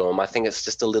holding on to them. I think it's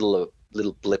just a little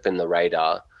blip in the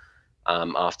radar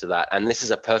after that. And this is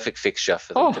a perfect fixture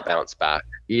for them to bounce back.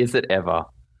 Is it ever?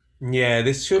 Yeah,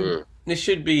 this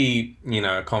should be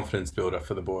a confidence builder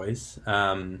for the boys.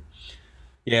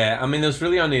 Yeah, I mean, there's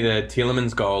really only the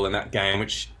Tielemans goal in that game,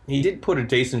 which he did put a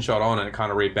decent shot on, and it kind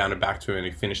of rebounded back to him, and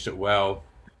he finished it well.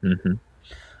 Mm-hmm.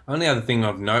 Only other thing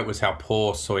of note was how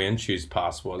poor Soyuncu's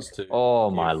pass was to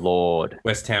Oh, my Lord.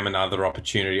 West Ham another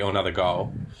opportunity or another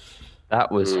goal.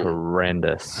 That was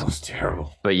horrendous. That was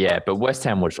terrible. But West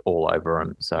Ham was all over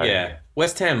him. So Yeah,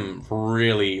 West Ham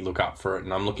really look up for it,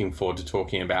 and I'm looking forward to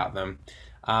talking about them.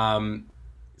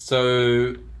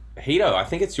 So, Hito, I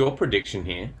think it's your prediction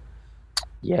here.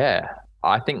 Yeah,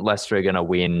 I think Leicester are going to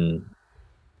win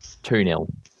 2-0.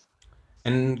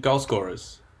 And goal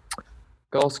scorers.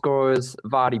 Goal scorers,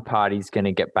 Vardy Party's going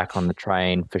to get back on the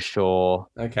train for sure.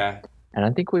 Okay. And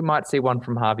I think we might see one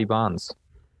from Harvey Barnes.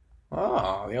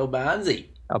 Oh, the old Barnesy.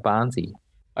 Barnesy.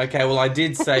 Okay, well, I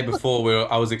did say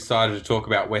before I was excited to talk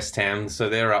about West Ham, so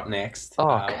they're up next.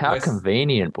 Oh, how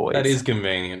convenient, boys. That is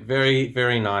convenient. Very,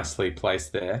 very nicely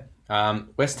placed there.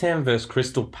 West Ham versus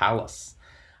Crystal Palace.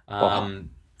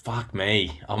 Fuck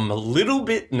me. I'm a little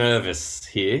bit nervous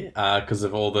here because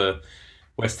of all the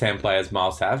West Ham players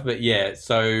Miles have. But yeah,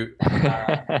 so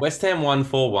West Ham won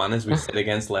 4-1, as we said,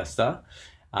 against Leicester,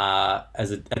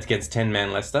 against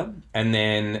 10-man Leicester. And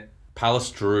then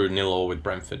Palace drew 0-0 with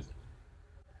Brentford.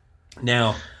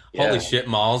 Now, holy shit,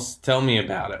 Miles, tell me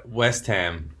about it. West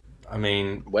Ham. I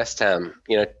mean, West Ham,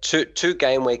 two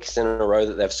game weeks in a row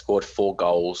that they've scored 4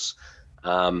 goals.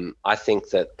 I think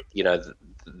that,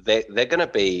 they're going to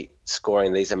be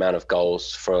scoring these amount of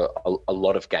goals for a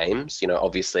lot of games.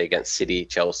 Obviously against City,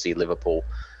 Chelsea, Liverpool,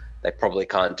 they probably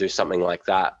can't do something like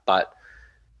that. But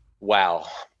wow,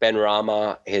 Ben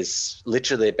Rama has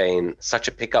literally been such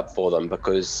a pickup for them,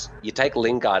 because you take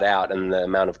Lingard out and the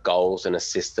amount of goals and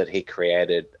assists that he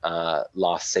created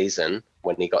last season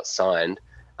when he got signed,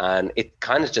 and it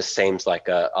kind of just seems like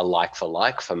a like for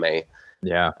like for me.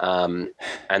 Yeah. And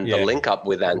the link up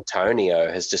with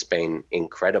Antonio has just been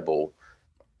incredible.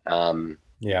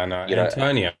 yeah, I know.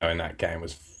 Antonio in that game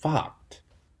was fucked.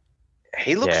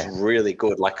 He looks really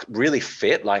good, like really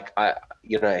fit. Like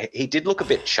he did look a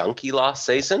bit chunky last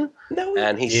season,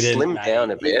 and he slimmed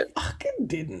down a bit. He fucking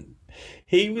didn't.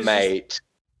 He was Mate,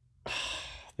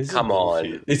 come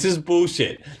on. This is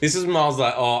bullshit. This is Miles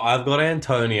like, oh, I've got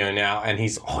Antonio now, and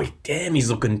he's damn, he's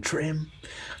looking trim.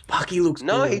 Fuck, he looks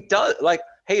No, good. he does. Like,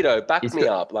 Hito, back me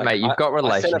up. Like, mate, you've got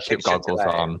I sent a relationship picture goggles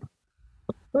today. on.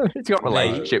 He's got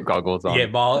relationship goggles on. Yeah,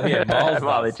 Miles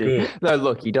Marley does. G. Good. No,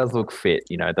 look, he does look fit.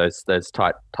 Those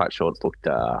tight shorts looked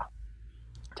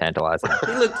tantalizing.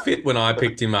 He looked fit when I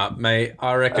picked him up, mate.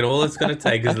 I reckon all it's going to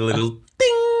take is a little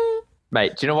ding.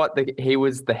 Mate, do you know what? He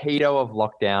was the Hito of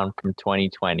lockdown from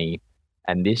 2020,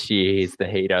 and this year he's the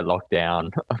Hito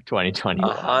lockdown of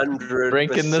 2021. 100%.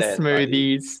 Drinking the buddy.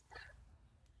 smoothies.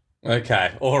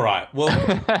 Okay, all right.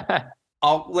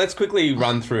 Well, let's quickly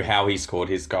run through how he scored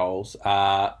his goals.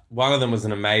 One of them was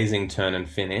an amazing turn and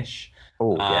finish.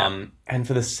 Oh, yeah. And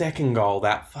for the second goal,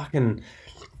 that fucking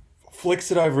flicks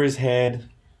it over his head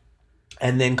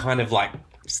and then kind of like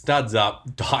studs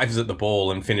up, dives at the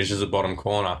ball and finishes at bottom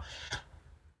corner.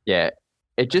 Yeah.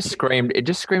 It just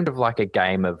screamed of like a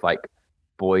game of like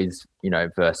boys,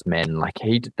 versus men. Like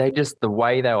the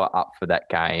way they were up for that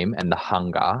game and the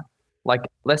hunger, like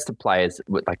Leicester players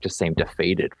would like just seem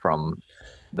defeated from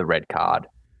the red card.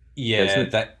 Yeah,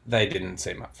 that they didn't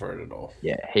seem up for it at all.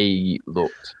 Yeah, he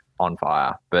looked on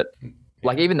fire. But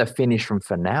like even the finish from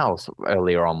Fornals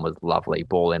earlier on was lovely.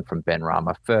 Ball in from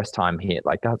Benrahma, first time hit.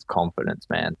 Like that's confidence,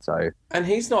 man. So and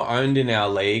he's not owned in our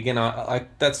league, and I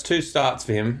that's 2 starts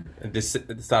for him at the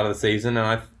start of the season,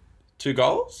 and 2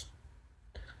 goals.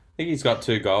 I think he's got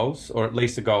 2 goals, or at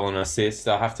least a goal and an assist.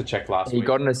 I'll have to check last week. He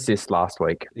got an assist last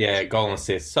week. Yeah, goal and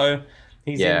assist. So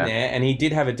he's in there, and he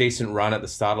did have a decent run at the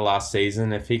start of last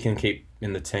season. If he can keep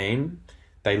in the team,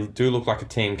 they do look like a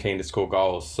team keen to score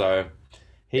goals. So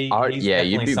he's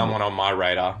definitely someone on my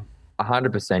radar.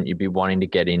 100%, you'd be wanting to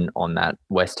get in on that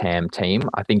West Ham team.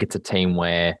 I think it's a team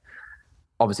where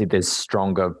obviously there's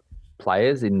stronger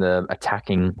players in the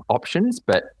attacking options,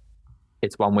 but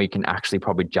it's one where you can actually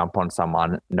probably jump on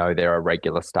someone, know they're a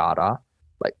regular starter,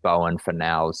 like Bowen,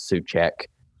 Fornals, Souček.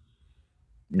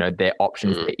 Their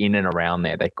options are in and around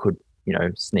there. They could,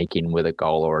 sneak in with a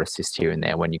goal or assist here and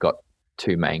there when you got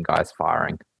 2 main guys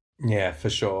firing. Yeah,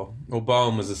 for sure. Well,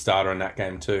 Bowen was a starter in that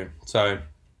game too. So,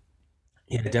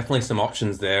 yeah, definitely some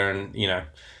options there and,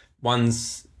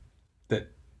 ones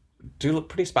that do look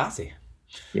pretty spicy.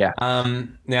 Yeah.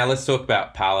 Now let's talk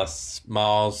about Palace.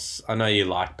 Miles, I know you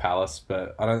like Palace,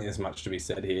 but I don't think there's much to be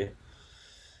said here.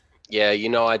 Yeah,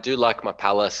 I do like my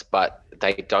Palace, but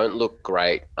they don't look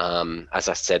great. As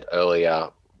I said earlier,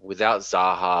 without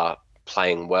Zaha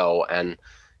playing well, and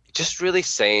it just really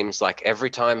seems like every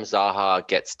time Zaha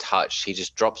gets touched, he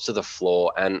just drops to the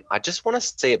floor, and I just want to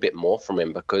see a bit more from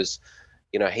him because,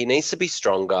 he needs to be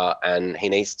stronger and he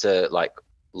needs to like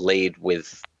lead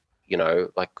with,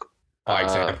 By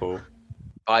example.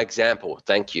 By example,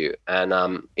 thank you. And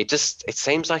it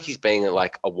seems like he's being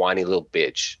like a whiny little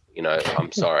bitch.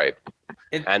 I'm sorry.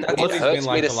 It hurts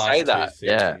me to say that.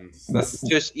 Yeah. That's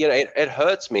just, it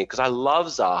hurts me because I love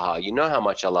Zaha. You know how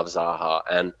much I love Zaha.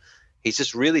 And he's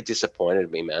just really disappointed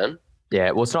me, man.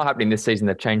 Yeah, well, it's not happening this season.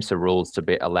 They've changed the rules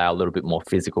to allow a little bit more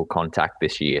physical contact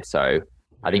this year. So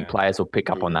I think players will pick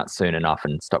up on that soon enough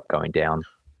and stop going down.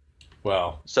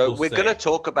 Well, so we're going to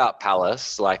talk about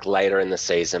Palace like later in the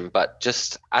season, but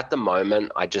just at the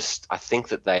moment, I think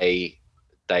that they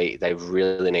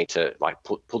really need to like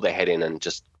pull their head in and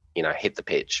just hit the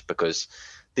pitch because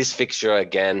this fixture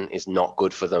again is not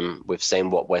good for them. We've seen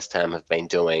what West Ham have been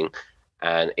doing,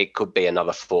 and it could be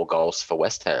another 4 goals for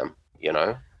West Ham.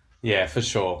 Yeah, for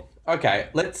sure. Okay,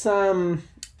 let's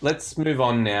move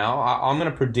on now. I'm going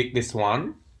to predict this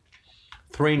one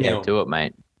 3-0. Yeah, do it,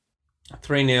 mate.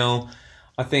 3-0.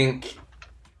 I think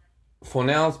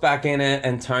Fornals back in it,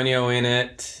 Antonio in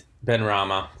it,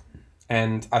 Benrahma.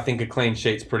 And I think a clean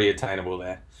sheet's pretty attainable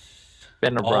there.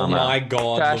 Benrahma. Oh my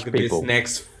God, look at this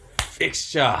next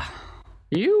fixture.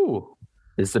 This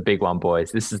is the big one,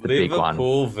 boys. This is the big one.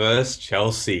 Liverpool versus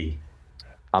Chelsea.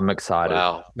 I'm excited.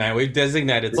 Wow. Man, we've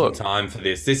designated some time for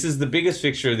this. This is the biggest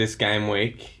fixture of this game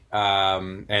week.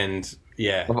 And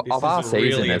yeah. Of our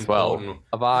season as well.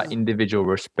 Of our individual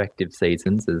respective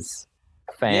seasons as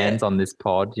fans on this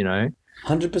pod,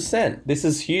 100%. This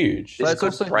is huge. This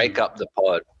could break up the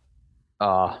pod.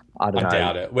 I don't know. I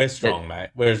doubt it. We're strong,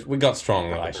 mate. We got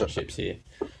strong relationships here.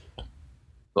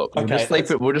 Look,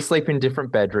 we'll just sleep in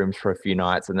different bedrooms for a few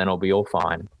nights and then it'll be all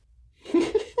fine.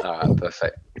 All right,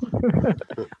 perfect.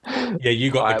 Yeah,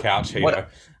 you got the couch here.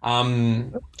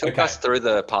 Talk us through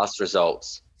the past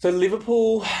results. So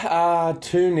Liverpool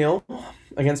 2-0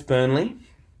 against Burnley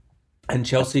and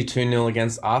Chelsea 2-0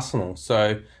 against Arsenal.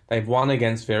 So they've won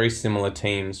against very similar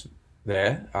teams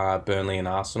there, Burnley and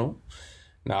Arsenal.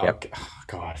 No, Yep.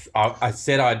 God, I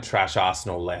said I'd trash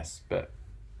Arsenal less, but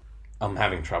I'm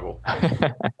having trouble.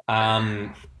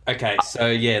 Okay, so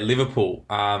yeah, Liverpool.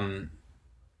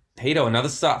 Hito, another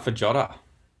start for Jota.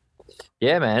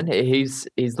 Yeah, man, he's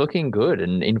looking good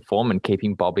and in form and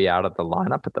keeping Bobby out of the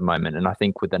lineup at the moment. And I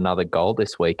think with another goal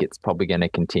this week, it's probably going to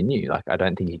continue. Like, I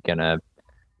don't think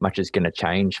much is going to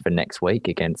change for next week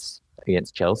against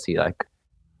Chelsea. Like,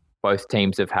 both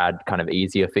teams have had kind of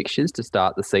easier fixtures to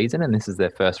start the season, and this is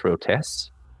their first real test.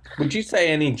 Would you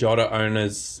say any Jota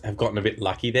owners have gotten a bit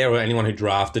lucky there, or anyone who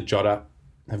drafted Jota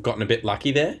have gotten a bit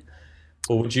lucky there?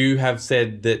 Or would you have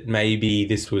said that maybe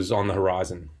this was on the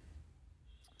horizon?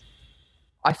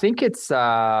 I think it's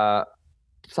some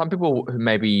people who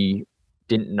maybe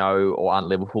didn't know or aren't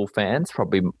Liverpool fans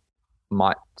probably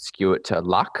might skew it to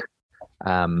luck.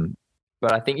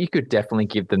 But I think you could definitely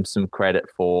give them some credit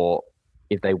for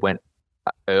if they went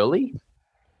early.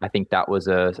 I think that was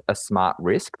a smart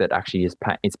risk that actually is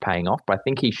paying off. But I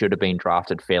think he should have been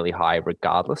drafted fairly high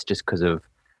regardless, just because of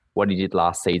what he did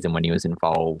last season when he was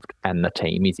involved and the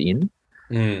team he's in.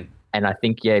 And I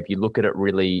think, if you look at it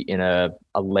really in a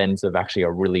lens of actually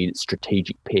a really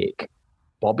strategic pick,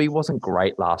 Bobby wasn't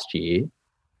great last year.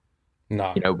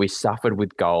 No. We suffered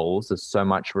with goals. There's so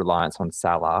much reliance on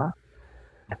Salah.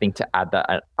 I think to add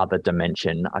that other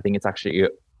dimension, I think it's actually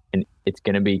it's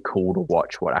going to be cool to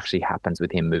watch what actually happens with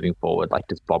him moving forward. Like,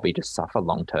 does Bobby just suffer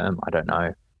long term? I don't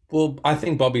know. Well, I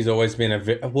think Bobby's always been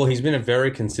he's been a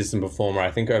very consistent performer.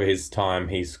 I think over his time,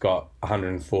 he's got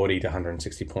 140 to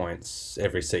 160 points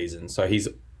every season. So he's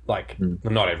like,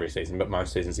 not every season, but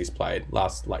most seasons he's played,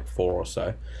 last like 4 or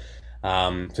so.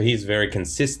 So he's very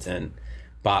consistent,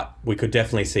 but we could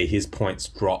definitely see his points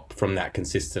drop from that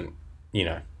consistent,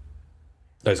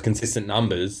 those consistent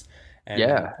numbers. And,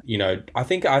 I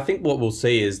think what we'll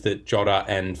see is that Jota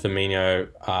and Firmino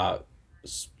are,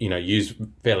 used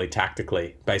fairly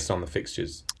tactically based on the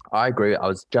fixtures. I agree. I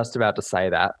was just about to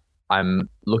say that. I'm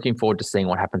looking forward to seeing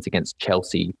what happens against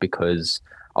Chelsea because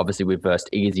obviously we've versed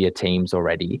easier teams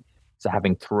already. So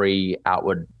having 3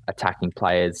 outward attacking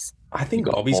players, I think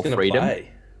Bobby's going to play.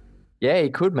 Yeah, he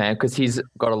could, man, because he's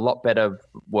got a lot better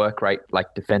work rate, like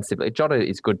defensively. Jota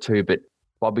is good too, but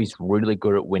Bobby's really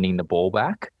good at winning the ball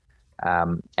back.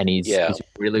 And he's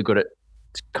really good at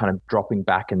kind of dropping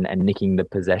back and nicking the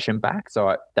possession back.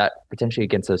 So that potentially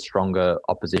against a stronger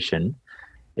opposition,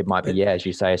 it might be, as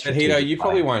you say, a strategic But Hito, you play.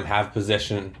 probably won't have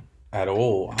possession at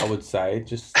all, I would say.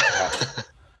 Just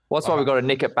well, that's why we've got to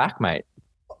nick it back, mate.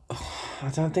 I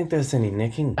don't think there's any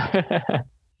nicking.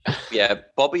 Yeah,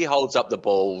 Bobby holds up the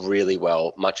ball really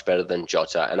well, much better than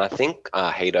Jota. And I think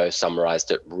Hito summarized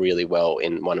it really well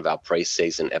in one of our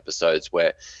preseason episodes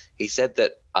where he said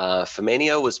that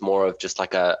Firmino was more of just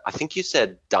like I think you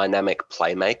said dynamic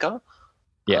playmaker.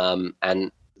 Yeah.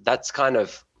 And that's kind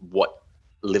of what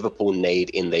Liverpool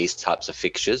need in these types of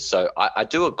fixtures. So I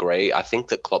do agree. I think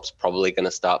that Klopp's probably going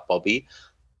to start Bobby,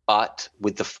 but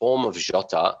with the form of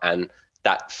Jota and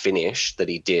that finish that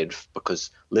he did,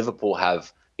 because Liverpool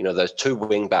have, those 2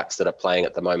 wing backs that are playing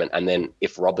at the moment. And then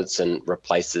if Robertson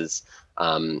replaces,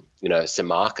 Sir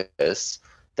Marcus,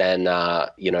 then,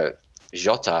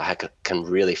 Jota can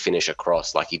really finish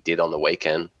across like he did on the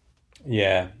weekend.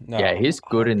 Yeah. No, yeah, he's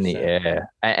good 100%. in the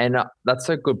air. And that's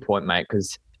a good point, mate,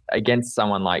 because against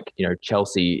someone like,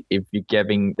 Chelsea, if you're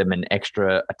giving them an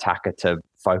extra attacker to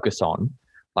focus on,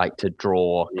 like to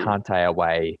draw Kante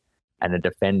away and a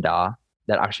defender,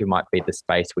 that actually might be the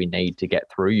space we need to get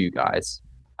through you guys,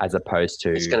 as opposed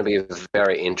to... It's going to be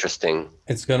very interesting.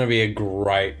 It's going to be a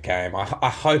great game. I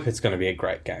hope it's going to be a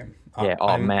great game.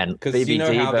 Yeah, man.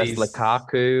 BBD versus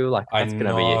Lukaku, like that's going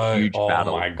to be a huge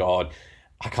battle. Oh my God.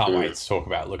 I can't wait to talk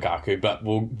about Lukaku, but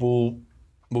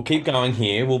we'll keep going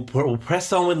here. We'll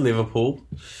press on with Liverpool.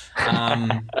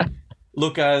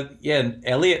 Look,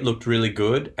 Elliott looked really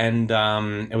good, and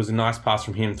it was a nice pass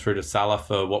from him through to Salah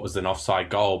for what was an offside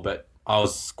goal, but I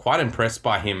was quite impressed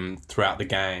by him throughout the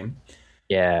game.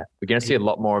 Yeah, we're going to see a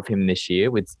lot more of him this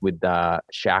year with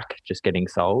Shaq just getting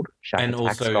sold. Shaq And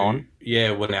also, gone.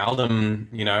 Wijnaldum,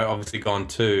 obviously gone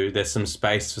too. There's some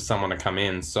space for someone to come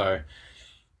in, so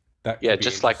that could be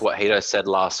just like what Hito said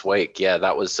last week. Yeah,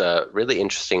 that was a really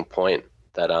interesting point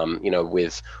that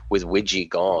with Widgie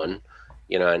gone,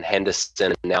 and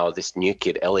Henderson and now this new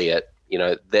kid Elliott,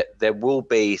 there will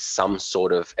be some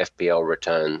sort of FPL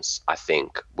returns, I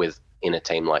think, in a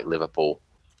team like Liverpool.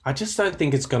 I just don't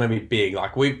think it's going to be big.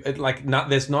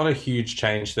 There's not a huge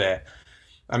change there.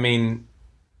 I mean,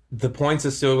 the points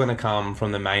are still going to come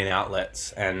from the main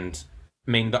outlets, and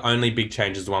I mean, the only big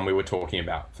change is the one we were talking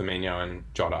about, Firmino and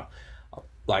Jota.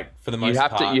 Like, for the most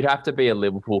part, you'd have to be a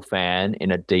Liverpool fan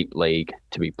in a deep league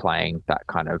to be playing that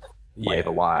kind of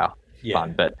waiver wire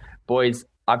fun. But boys,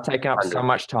 I've taken up so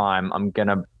much time. I'm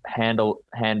gonna hand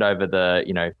over the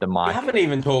the mic. We haven't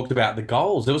even talked about the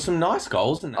goals. There were some nice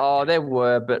goals in that. Oh, there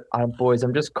were, but boys,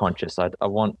 I'm just conscious. I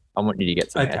want you to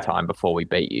get some time before we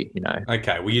beat you.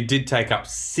 Okay. Well, you did take up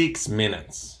 6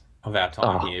 minutes of our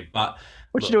time here, but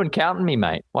what you doing counting me,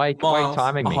 mate? Why are you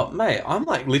timing me? Oh, mate, I'm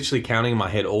like literally counting in my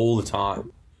head all the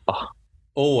time. Oh.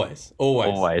 Always.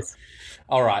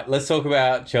 All right, let's talk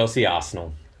about Chelsea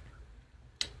Arsenal.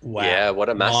 Wow. Yeah, what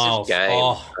a massive game.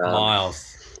 Oh,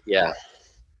 Miles. Yeah.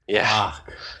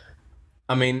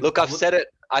 I mean, look, I've said it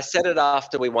I said it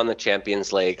after we won the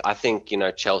Champions League. I think,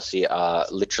 Chelsea are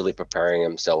literally preparing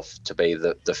themselves to be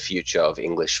the future of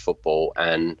English football.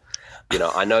 And,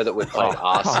 I know that we've played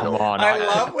Arsenal. Come on. I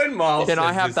love when Miles Can says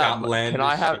I have this that? outlandish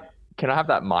Can I have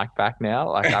that mic back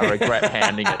now? Like, I regret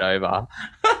handing it over.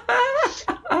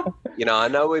 I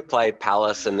know we played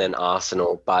Palace and then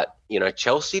Arsenal, but,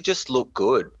 Chelsea just look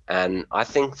good. And I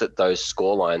think that those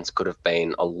scorelines could have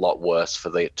been a lot worse for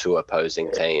the two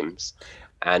opposing teams.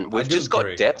 And we've just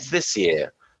got depth this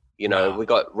year. Wow. We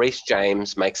got Reece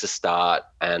James makes a start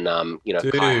and,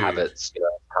 Dude. Kai Havertz,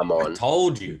 come on. I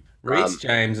told you. Reece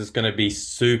James is going to be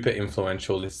super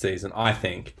influential this season, I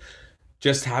think.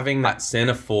 Just having that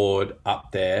centre forward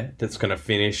up there that's going to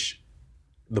finish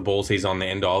the balls he's on the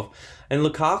end of. And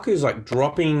Lukaku's like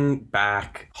dropping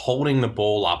back, holding the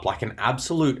ball up like an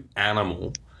absolute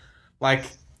animal. Like,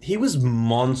 he was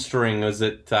monstering, was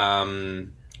it,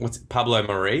 Pablo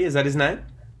Mari? Is that his name?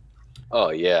 Oh,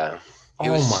 yeah. He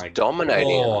was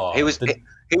dominating. God.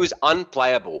 He was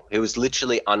unplayable. He was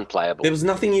literally unplayable. There was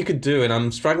nothing you could do, and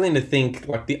I'm struggling to think,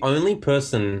 like, the only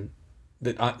person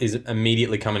that is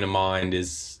immediately coming to mind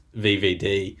is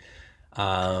VVD.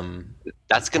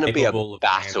 That's going to be a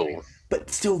battle. But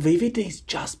still, VVD's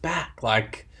just back.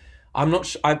 Like, I'm not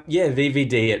sure.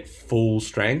 VVD at full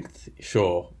strength,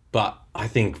 sure. But I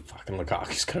think fucking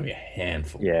Lukaku's going to be a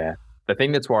handful. Yeah. The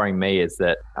thing that's worrying me is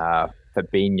that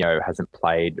Fabinho hasn't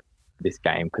played this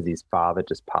game because his father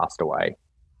just passed away.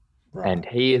 Right. And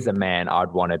he is a man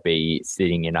I'd want to be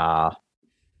sitting in our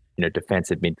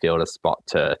defensive midfielder spot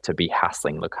to be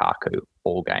hassling Lukaku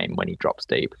all game when he drops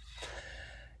deep.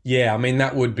 Yeah, I mean,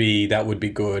 that would be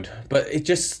good. But it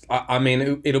just,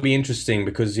 it'll be interesting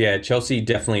because, Chelsea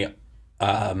definitely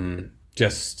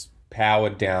just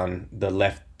powered down the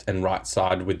left and right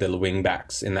side with the wing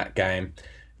backs in that game.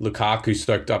 Lukaku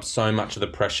stoked up so much of the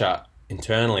pressure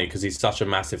internally because he's such a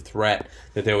massive threat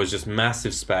that there was just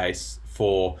massive space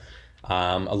for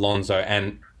Alonso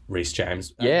and Reece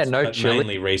James. Yeah, no Chile.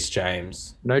 Mainly Reece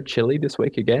James. No Chile this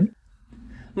week again?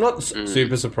 I'm not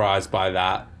super surprised by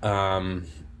that.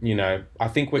 I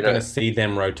think we're going to see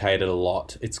them rotated a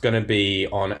lot. It's going to be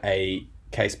on a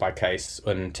case-by-case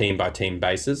and team-by-team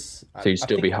basis. So you'd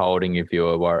still be holding if you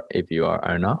are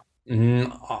owner?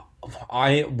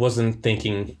 I wasn't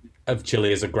thinking of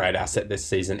Chile as a great asset this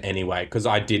season anyway, because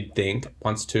I did think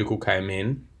once Tuchel came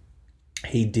in,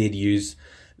 he did use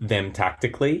them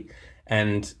tactically.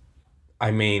 And,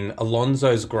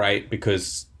 Alonso's great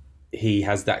because he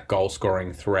has that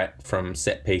goal-scoring threat from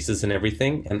set pieces and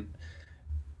everything. And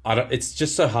it's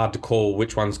just so hard to call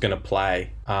which one's going to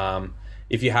play.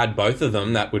 If you had both of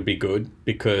them, that would be good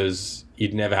because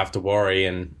you'd never have to worry.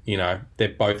 And,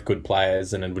 they're both good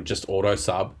players and it would just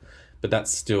auto-sub. But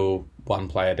that's still one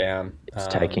player down. It's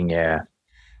taking, yeah.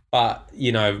 But,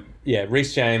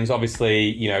 Reece James,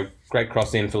 obviously, great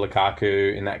cross in for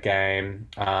Lukaku in that game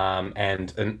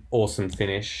and an awesome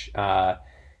finish.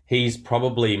 He's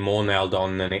probably more nailed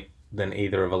on than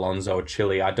either of Alonso or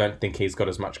Chile. I don't think he's got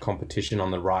as much competition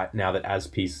on the right now that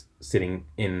Azpi's sitting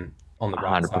on the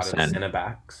right 100%. Side of the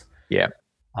centre-backs. Yeah.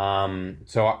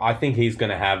 So I think he's going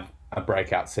to have a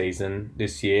breakout season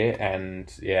this year.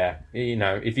 And,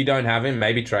 if you don't have him,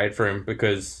 maybe trade for him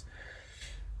because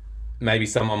maybe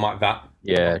someone might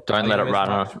don't let it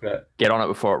run. Get on it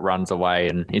before it runs away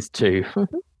and is too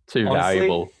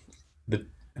valuable. The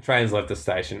train's left the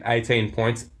station. 18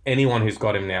 points. Anyone who's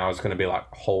got him now is going to be like,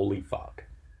 holy fuck.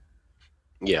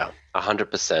 Yeah,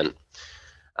 100%.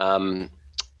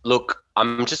 Look,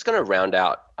 I'm just going to round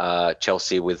out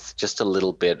Chelsea with just a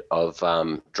little bit of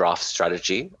draft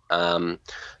strategy.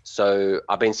 So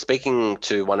I've been speaking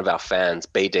to one of our fans,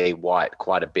 BD White,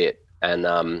 quite a bit.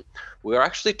 And we were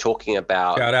actually talking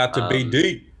about... Shout out to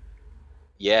BD.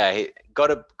 Yeah, he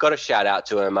got a shout out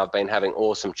to him. I've been having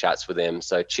awesome chats with him.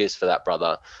 So cheers for that,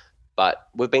 brother. But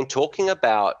we've been talking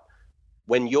about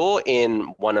when you're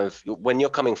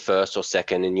coming first or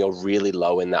second and you're really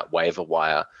low in that waiver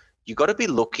wire, you got to be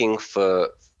looking for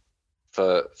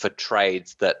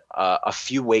trades that are a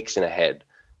few weeks in ahead.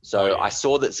 So I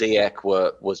saw that Ziyech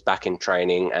was back in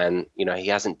training and, he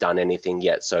hasn't done anything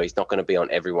yet. So he's not going to be on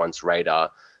everyone's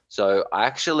radar. So I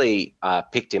actually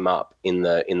picked him up in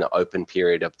the open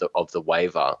period of the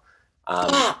waiver.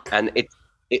 And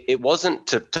it wasn't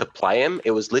to play him.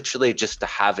 It was literally just to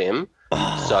have him.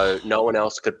 So no one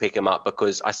else could pick him up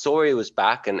because I saw he was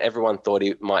back and everyone thought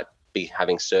he might be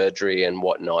having surgery and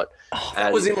whatnot.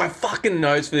 That was in my fucking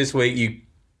notes for this week.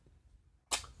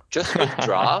 Just with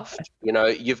draft,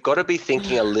 you've got to be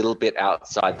thinking a little bit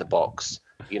outside the box.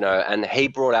 you know, and he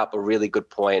brought up a really good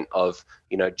point of,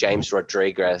 you know, James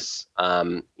Rodriguez.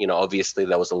 You know, obviously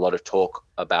there was a lot of talk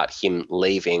about him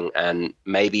leaving, and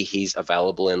maybe he's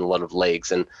available in a lot of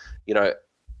leagues. And, you know,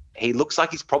 he looks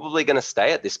like he's probably going to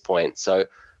stay at this point. So,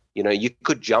 you know, you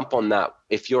could jump on that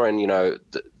if you're in, you know,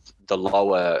 the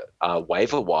lower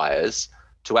waiver wires,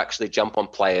 to actually jump on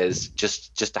players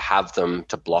just to have them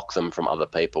to block them from other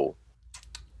people.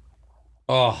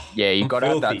 Oh, yeah, you got to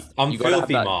have that. I'm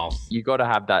filthy, Miles. You got to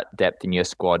have that depth in your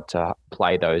squad to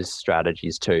play those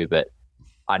strategies too. But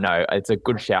I know it's a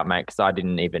good shout, mate, because I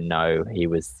didn't even know he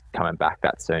was coming back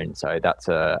that soon. So that's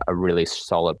a really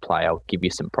solid play. I'll give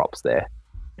you some props there.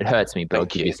 It hurts me, but I'll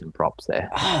give you some props there.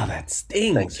 Ah, that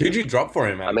stings. Who'd you drop for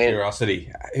him, out of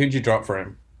curiosity? Who'd you drop for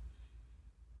him?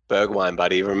 Bergwijn,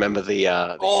 buddy. Remember the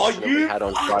incident we had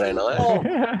on Friday night?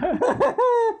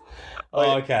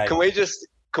 Oh, okay. Can we just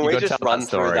run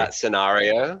through that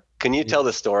scenario? Can you tell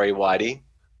the story, Whitey?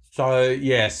 So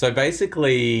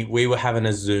basically we were having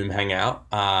a Zoom hangout,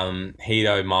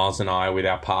 Hito, Miles and I with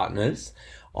our partners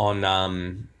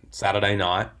on Saturday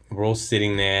night. We're all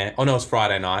sitting there. Oh no, it was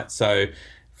Friday night. So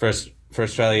for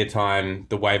Australia time,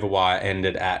 the waiver wire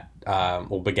ended at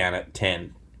or began at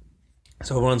 10.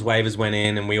 So everyone's waivers went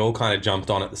in and we all kind of jumped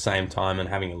on at the same time and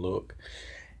having a look.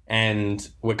 And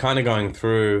we're kind of going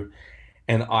through,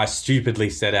 and I stupidly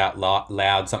said out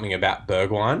loud something about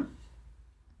Bergwijn,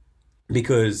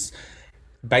 because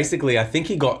basically I think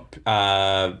he got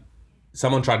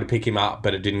someone tried to pick him up,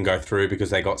 but it didn't go through because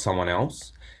they got someone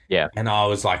else. Yeah. And I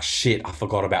was like, shit, I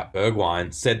forgot about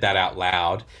Bergwijn, said that out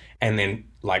loud, and then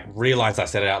like realized I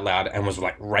said it out loud and was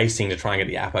like racing to try and get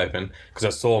the app open because I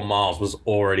saw Miles was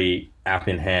already app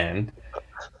in hand.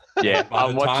 Yeah.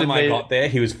 By the time I got there,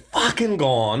 he was fucking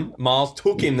gone. Miles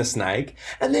took him the snake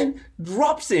and then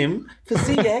drops him for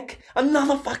Ziyech,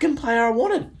 another fucking player I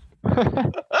wanted.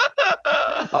 I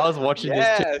was watching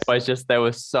this too. It's just they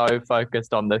were so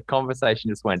focused on the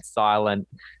conversation, just went silent.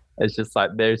 It's just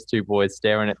like there's two boys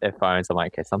staring at their phones. I'm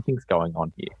like, okay, something's going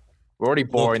on here. We're already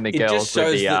boring the girls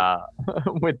with the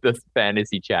with the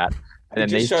fantasy chat. And it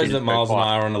just shows that Miles and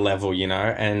I are on a level, you know,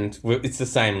 and it's the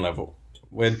same level.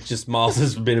 We're just Miles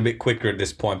has been a bit quicker at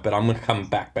this point, but I'm going to come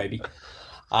back, baby.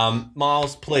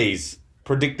 Miles, please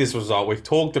predict this result. We've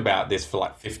talked about this for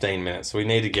like 15 minutes, so we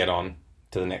need to get on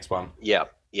to the next one. Yeah,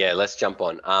 let's jump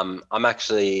on. I'm going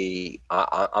to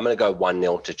go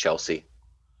 1-0 to Chelsea.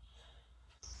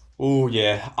 Oh,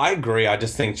 yeah, I agree. I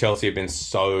just think Chelsea have been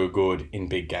so good in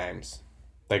big games.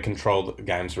 They control the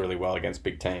games really well against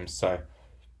big teams, so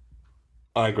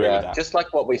I agree with that. Just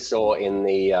like what we saw in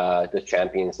the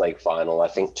Champions League final, I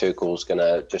think Tuchel's going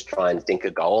to just try and think a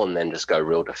goal and then just go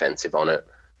real defensive on it.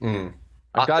 Mm.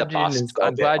 I'm glad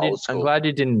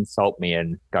you didn't insult me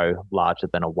and go larger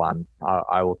than a 1.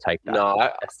 I will take that.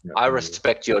 No, I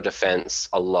respect your defense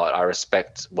a lot. I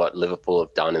respect what Liverpool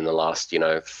have done in the last,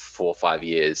 4 or 5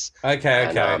 years.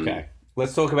 Okay.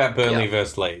 Let's talk about Burnley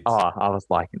versus Leeds. Oh, I was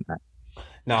liking that.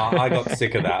 No, I got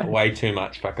sick of that. Way too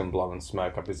much fucking blowing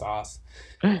smoke up his ass.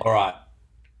 All right.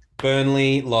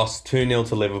 Burnley lost 2-0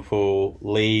 to Liverpool.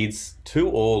 Leeds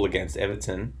 2-2 against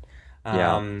Everton.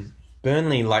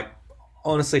 Burnley,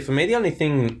 honestly, for me, the only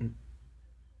thing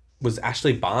was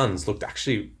Ashley Barnes looked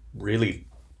actually really,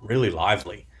 really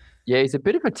lively. Yeah, he's a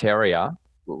bit of a terrier.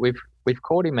 We've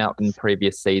called him out in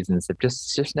previous seasons. They've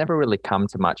just never really come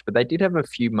to much, but they did have a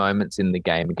few moments in the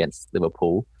game against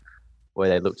Liverpool where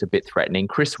they looked a bit threatening.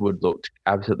 Chris Wood looked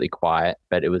absolutely quiet,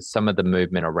 but it was some of the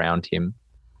movement around him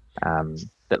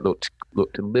that looked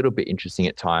a little bit interesting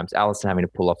at times. Alisson having to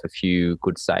pull off a few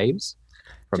good saves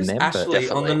from them. Ashley,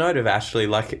 on the note of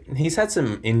Ashley, he's had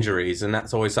some injuries, and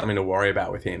that's always something to worry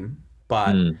about with him.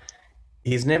 But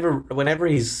he's whenever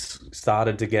he's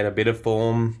started to get a bit of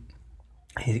form,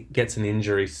 he gets an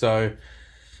injury. So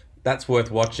that's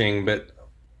worth watching. But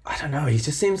I don't know. He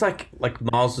just seems like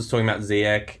Miles was talking about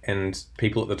Ziyech and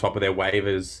people at the top of their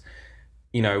waivers.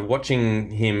 You know,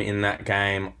 watching him in that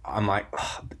game, I'm like,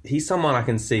 he's someone I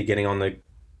can see getting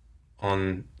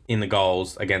in the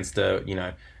goals against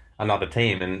another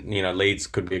team, and Leeds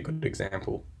could be a good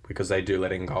example because they do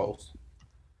let in goals.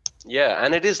 Yeah,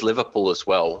 and it is Liverpool as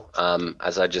well.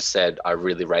 As I just said, I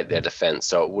really rate their defense,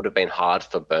 so it would have been hard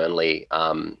for Burnley,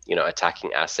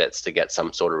 attacking assets to get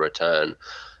some sort of return.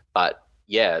 But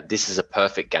yeah, this is a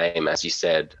perfect game, as you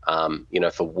said.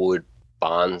 For Wood,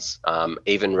 Barnes,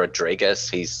 even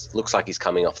Rodriguez. Looks like he's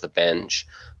coming off the bench,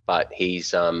 but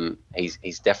he's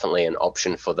definitely an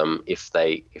option for them if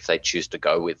they choose to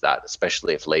go with that,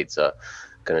 especially if Leeds are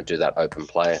going to do that open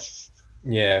play.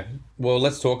 Yeah, well,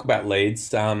 let's talk about Leeds.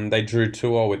 They drew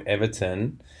 2-2 with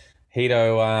Everton.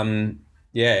 Hito,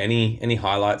 Yeah, any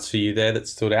highlights for you there that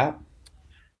stood out?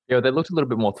 Yeah, they looked a little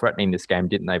bit more threatening this game,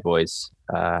 didn't they, boys?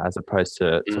 As opposed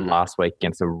to Mm. last week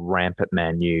against a rampant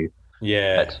Man U.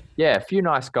 Yeah, But yeah, a few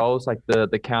nice goals like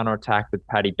the counter attack with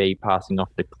Paddy B passing off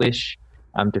to Klish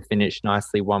to finish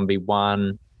nicely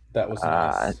 1v1. that was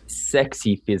nice.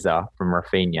 Sexy fizzer from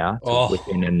Rafinha to whip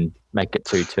Oh, in and make it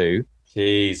 2-2.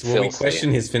 jeez. Well, we Filthy.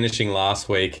 questioned his finishing last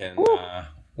week, and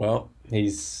well,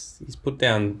 he's put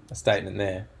down a statement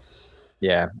there.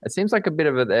 Yeah, it seems like a bit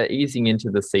of they're easing into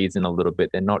the season a little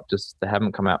bit. They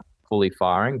haven't come out fully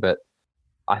firing, but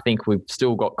I think we've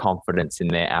still got confidence in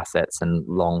their assets and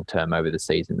long term over the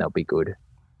season they'll be good.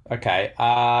 Okay.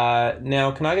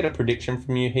 Now can I get a prediction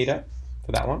from you, Hito,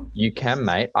 for that one? You can,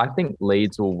 mate. I think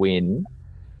Leeds will win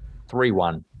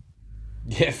 3-1.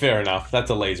 Yeah, fair enough.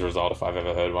 That's a Leeds result if I've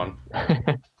ever heard one,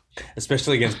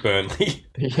 especially against Burnley.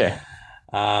 Yeah.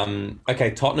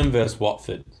 Okay, Tottenham versus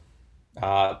Watford.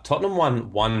 Tottenham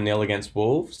won 1-0 against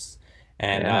Wolves,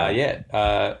 and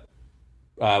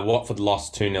Watford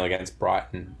lost 2-0 against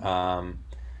Brighton.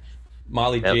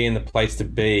 Miley G in the place to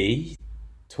be.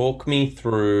 Talk me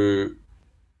through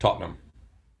Tottenham.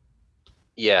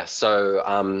 Yeah,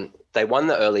 so they won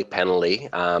the early penalty.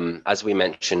 As we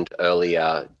mentioned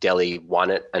earlier, Delhi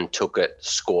won it and took it,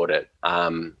 scored it.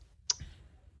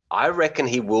 I reckon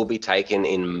he will be taken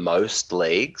in most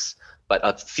leagues, but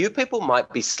a few people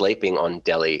might be sleeping on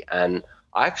Delhi, and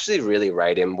I actually really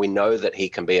rate him. We know that he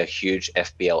can be a huge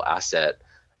FBL asset,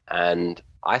 and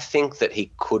I think that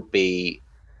he could be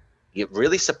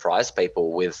really surprise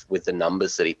people with the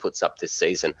numbers that he puts up this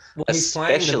season. Well, he's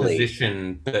playing the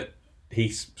position that he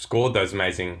scored those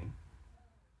amazing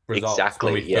results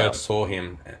when we first saw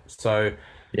him. So,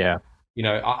 yeah, you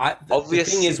know, the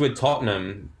thing is with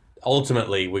Tottenham,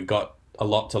 ultimately we've got a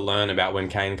lot to learn about when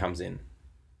Kane comes in.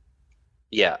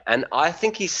 Yeah, and I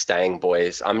think he's staying,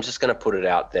 boys. I'm just going to put it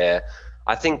out there.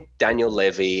 I think Daniel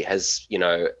Levy has,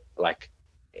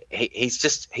 he's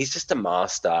just a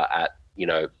master at,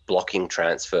 blocking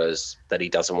transfers that he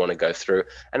doesn't want to go through.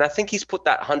 And I think he's put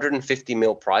that 150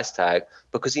 mil price tag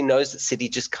because he knows that City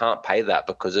just can't pay that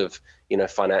because of,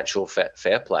 financial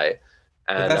fair play.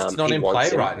 And but that's not in play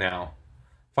right now.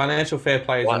 Financial fair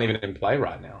play isn't even in play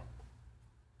right now.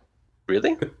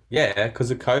 Really? Yeah,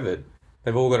 because of COVID.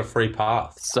 They've all got a free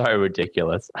pass. So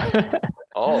ridiculous.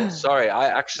 Oh, sorry. I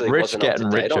actually wasn't getting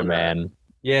richer, man.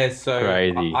 Yeah, so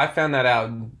crazy. I found that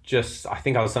out I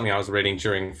think I was reading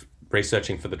during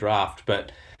researching for the draft,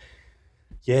 but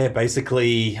yeah,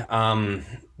 basically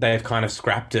they've kind of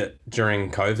scrapped it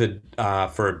during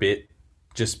COVID for a bit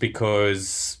just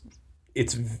because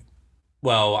there's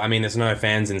no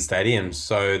fans in stadiums,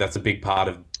 so that's a big part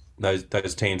of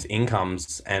those teams'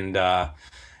 incomes, and they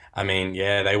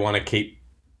want to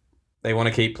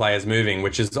keep players moving,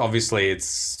 which is obviously it's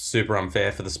super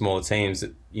unfair for the smaller teams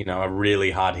that are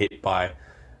really hard hit by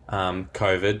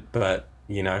COVID, but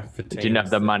for teams didn't have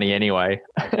the money anyway.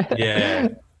 Yeah,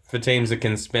 for teams that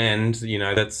can spend,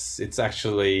 it's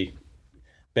actually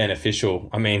beneficial.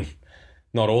 I mean,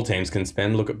 not all teams can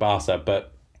spend. Look at Barca,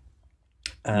 but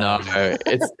no,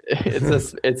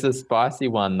 it's a spicy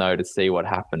one though to see what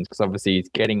happens because obviously he's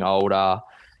getting older.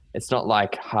 It's not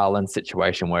like Haaland's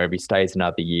situation where if he stays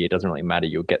another year, it doesn't really matter.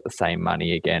 You'll get the same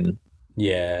money again.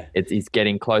 Yeah, he's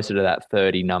getting closer to that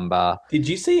 30 number. Did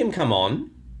you see him come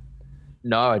on?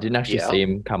 No, I didn't actually see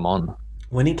him come on.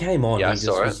 When he came on, he just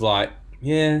was like,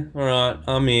 "Yeah, all right,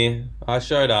 I'm here. I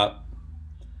showed up."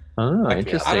 Oh,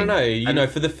 interesting. I don't know.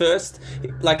 For the first,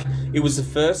 it was the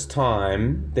first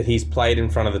time that he's played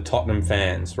in front of the Tottenham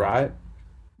fans, right?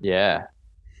 Yeah.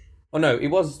 Oh no, it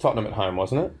was Tottenham at home,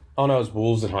 wasn't it? Oh no, it was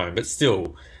Wolves at home. But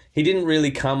still, he didn't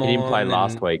really come on. He didn't play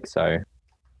last week, so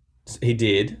he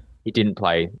did. He didn't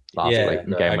play last week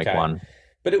in game week 1.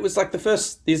 But it was like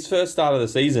his first start of the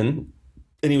season,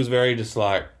 and he was very just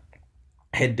like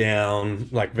head down,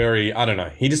 like very, I don't know.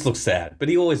 He just looks sad, but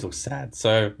he always looks sad.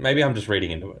 So maybe I'm just reading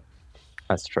into it.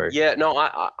 That's true. Yeah, no,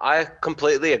 I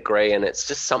completely agree. And it's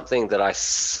just something that I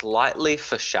slightly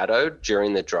foreshadowed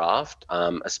during the draft,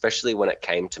 especially when it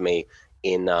came to me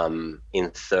in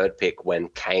third pick when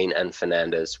Kane and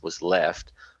Fernandes was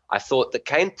left. I thought that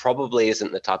Kane probably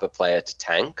isn't the type of player to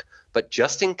tank, but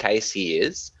just in case he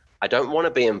is, I don't want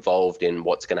to be involved in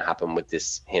what's going to happen with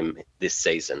him this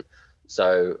season.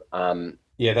 So,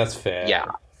 yeah, that's fair. Yeah.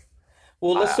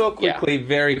 Well, let's talk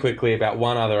very quickly about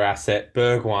one other asset,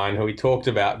 Bergwijn, who we talked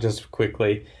about just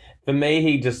quickly. For me,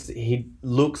 he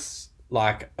looks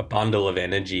like a bundle of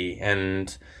energy,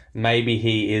 and maybe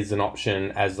he is an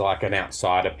option as like an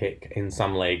outsider pick in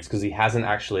some leagues because he hasn't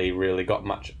actually really got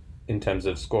much in terms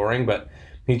of scoring, but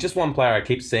he's just one player I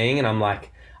keep seeing, and I'm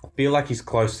like, I feel like he's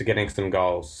close to getting some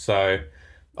goals. So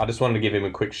I just wanted to give him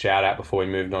a quick shout out before we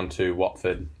moved on to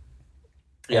Watford.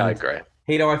 Yeah, I And, agree.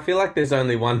 Hito, I feel like there's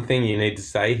only one thing you need to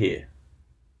say here.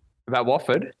 About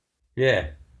Watford, Yeah.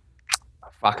 I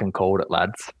fucking called it,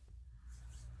 lads.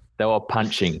 They were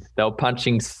punching. They were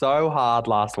punching so hard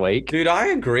last week. Dude, I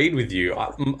agreed with you.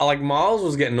 Like, Miles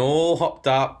was getting all hopped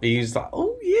up. He's like,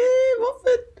 oh, yeah,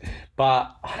 Watford.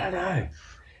 But I don't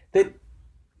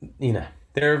know.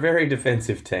 They're a very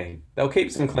defensive team. They'll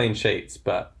keep some clean sheets,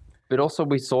 but... But also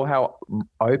we saw how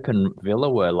open Villa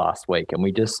were last week,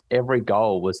 and every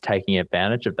goal was taking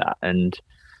advantage of that. And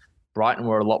Brighton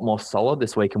were a lot more solid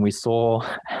this week, and we saw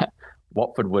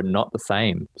Watford were not the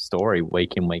same story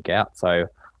week in, week out. So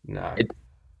No.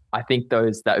 I think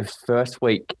that first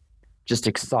week, just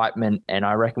excitement, and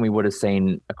I reckon we would have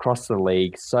seen across the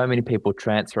league so many people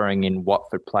transferring in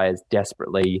Watford players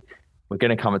desperately. We're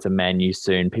going to come into Man U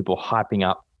soon. People hyping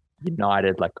up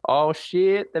United, like, oh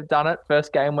shit, they've done it.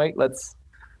 First game week. Let's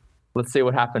see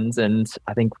what happens. And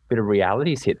I think a bit of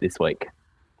reality's hit this week.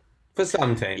 For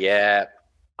some teams. Yeah,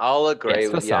 I'll agree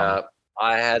Yes, with for you. some.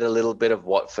 I had a little bit of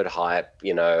Watford hype.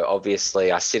 You know,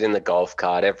 obviously I sit in the golf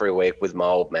cart every week with my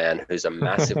old man, who's a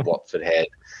massive Watford head.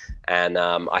 And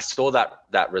I saw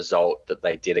that result that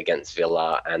they did against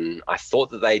Villa, and I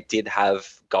thought that they did have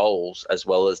goals as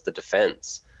well as the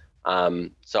defence.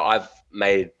 So I've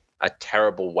made a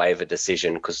terrible waiver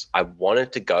decision because I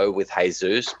wanted to go with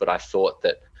Jesus, but I thought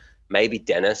that maybe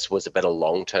Dennis was a better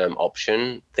long-term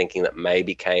option, thinking that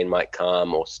maybe Kane might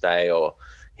come or stay, or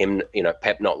him,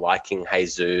 Pep not liking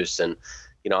Jesus. And,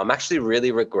 I'm actually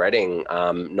really regretting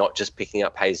not just picking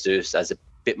up Jesus as a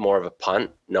bit more of a punt,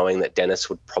 knowing that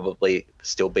Dennis would probably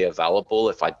still be available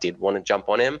if I did want to jump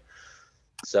on him.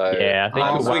 So Yeah,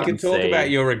 I think So we wait can and talk see.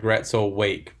 about your regrets all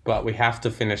week, but we have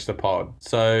to finish the pod.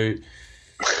 So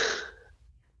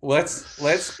let's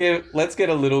get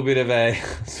a little bit of a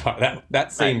sorry,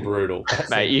 that seemed brutal.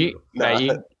 Mate,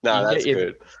 no, that's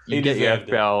good. You He get your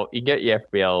deserved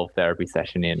it. FBL therapy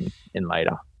session in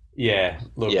later. Yeah,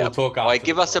 look, Yeah. we'll talk after. All right,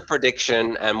 give the us a pod.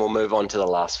 prediction and we'll move on to the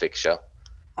last fixture.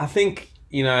 I think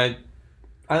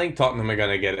Tottenham are going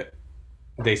to get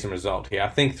a decent result here. I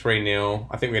think 3-0.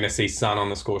 I think we're going to see Son on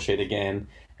the score sheet again,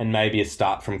 and maybe a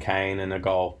start from Kane and a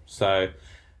goal. So,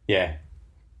 yeah,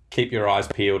 keep your eyes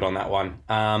peeled on that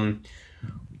one.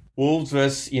 Wolves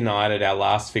versus United, our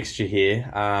last fixture here.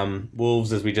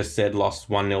 Wolves, as we just said, lost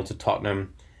 1-0 to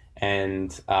Tottenham,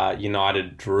 and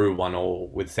United drew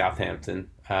 1-1 with Southampton.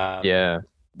 Yeah.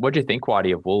 What do you think,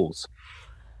 Whitey, of Wolves?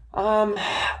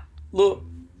 Look,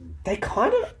 they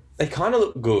kind of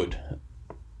look good.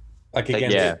 Like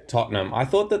against Yeah. Tottenham, I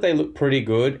thought that they looked pretty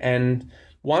good. And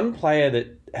one player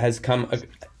that has come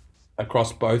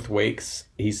across both weeks,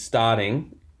 he's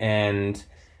starting and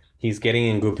he's getting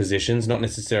in good positions, not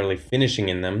necessarily finishing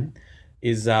in them,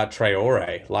 is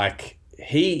Traore. Like,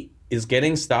 he is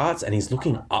getting starts and he's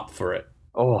looking up for it.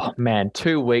 Oh man,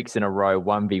 2 weeks in a row,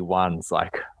 1v1s.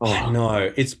 Like, I oh,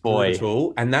 know, it's boy.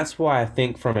 brutal. And that's why I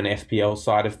think from an FPL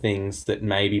side of things that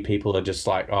maybe people are just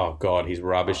like, oh God, he's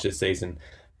rubbish this season.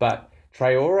 But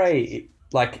Traore,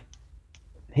 like,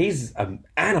 he's an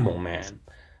animal, man.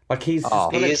 Like, he's just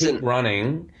going to He keep isn't-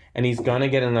 running and he's going to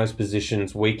get in those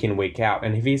positions week in, week out.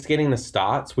 And if he's getting the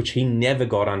starts, which he never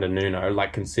got under Nuno,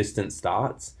 like consistent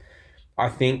starts, I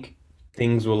think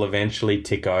things will eventually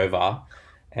tick over.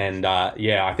 And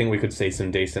I think we could see some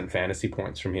decent fantasy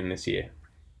points from him this year.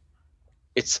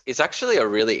 It's actually a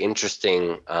really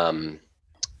interesting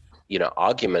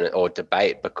argument or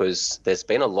debate, because there's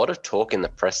been a lot of talk in the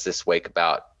press this week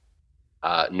about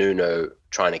Nuno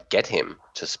trying to get him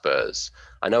to Spurs.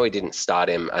 I know he didn't start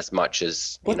him as much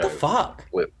as What the fuck?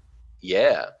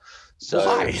 Yeah. So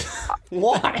Why?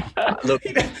 Why? Look,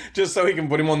 just so he can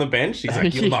put him on the bench. He's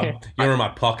like, you're in my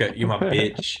pocket. You're my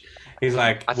bitch. He's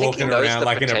like I think he walking knows around the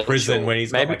like in a prison potential. when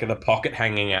he's Maybe- got like the pocket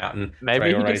hanging out, and Maybe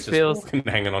he Traore's just feels- walking,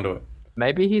 hanging onto it.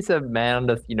 maybe he's a man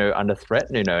under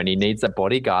threat, Nuno, and he needs a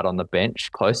bodyguard on the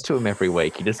bench close to him every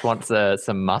week. He just wants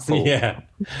some muscle. Yeah,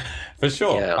 for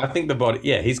sure. Yeah. I think the body.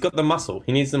 Yeah, he's got the muscle.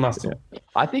 He needs the muscle.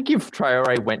 I think if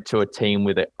Traore went to a team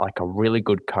with a really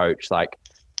good coach, like,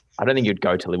 I don't think you'd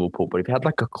go to Liverpool, but if you had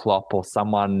like a Klopp or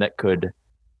someone that could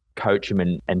coach him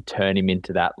and turn him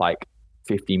into that like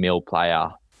 50 mil player,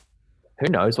 who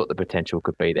knows what the potential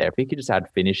could be there if he could just add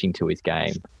finishing to his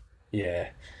game. Yeah.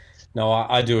 No,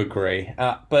 I do agree.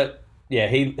 But yeah,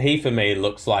 he for me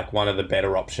looks like one of the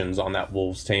better options on that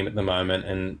Wolves team at the moment,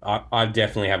 and I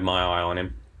definitely have my eye on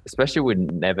him. Especially with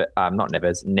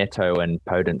Neto and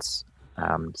Podence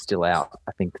still out.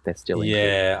 I think they're still injured.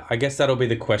 Yeah, I guess that'll be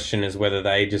the question, is whether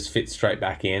they just fit straight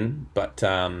back in. But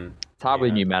It's hard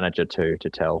with a new manager too to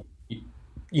tell.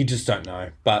 You just don't know.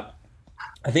 But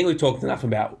I think we've talked enough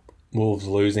about Wolves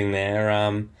losing there.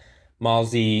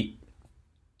 Milesy,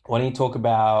 why don't you talk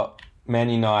about Man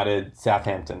United,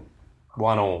 Southampton?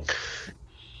 1-1.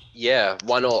 Yeah,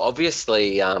 1-1.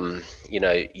 Obviously,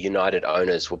 United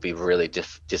owners will be really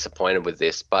disappointed with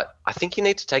this, but I think you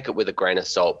need to take it with a grain of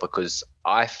salt because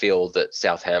I feel that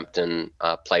Southampton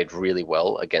played really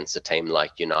well against a team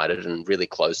like United and really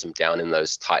closed them down in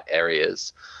those tight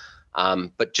areas.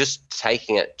 But just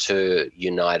taking it to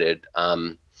United,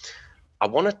 I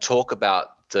want to talk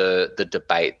about the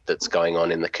debate that's going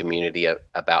on in the community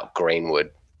about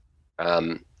Greenwood.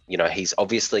 He's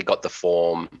obviously got the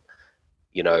form.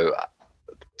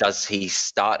 Does he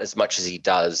start as much as he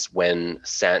does when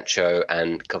Sancho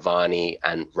and Cavani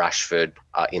and Rashford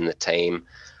are in the team?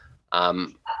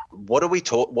 What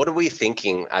are we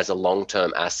thinking as a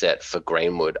long-term asset for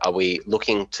Greenwood? Are we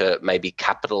looking to maybe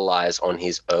capitalize on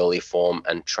his early form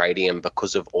and trading him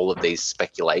because of all of these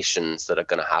speculations that are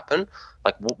going to happen?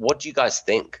 Like, what do you guys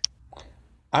think?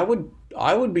 I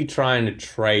would be trying to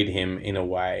trade him in a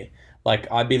way. Like,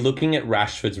 I'd be looking at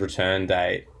Rashford's return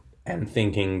date and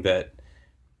thinking that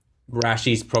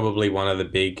Rashi's probably one of the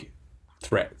big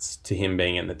threats to him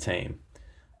being in the team.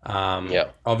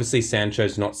 Obviously,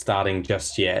 Sancho's not starting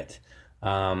just yet,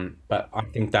 but I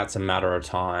think that's a matter of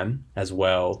time as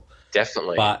well.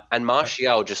 Definitely. And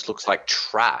Martial just looks like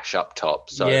trash up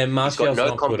top. So he's got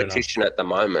no competition at the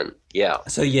moment. Yeah.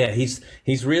 So he's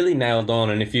really nailed on.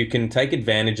 And if you can take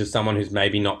advantage of someone who's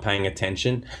maybe not paying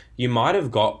attention, you might have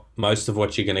got most of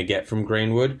what you're going to get from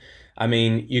Greenwood. I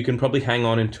mean, you can probably hang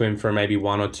on into him for maybe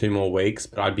 1 or 2 more weeks,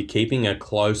 but I'd be keeping a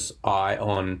close eye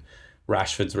on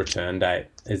Rashford's return date.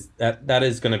 That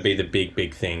is going to be the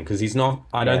big thing because he's not.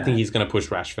 I don't think he's going to push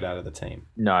Rashford out of the team.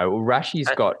 No, well, Rashi's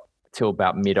got till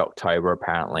about mid-October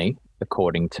apparently,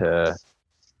 according to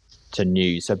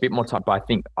news. So a bit more time. But I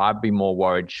think I'd be more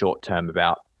worried short term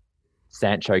about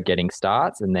Sancho getting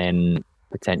starts and then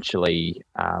potentially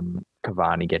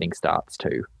Cavani getting starts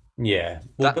too. Yeah,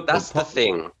 that's the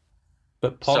thing.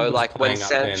 But Pogba's playing up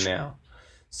there now.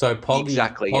 So Poggy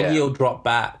will drop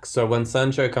back. So when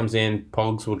Sancho comes in,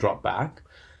 Pogs will drop back.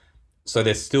 So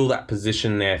there's still that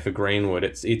position there for Greenwood.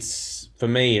 It's for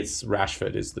me, it's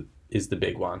Rashford is the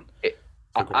big one.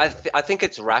 I think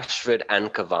it's Rashford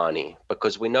and Cavani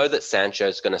because we know that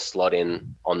Sancho's going to slot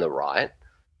in on the right,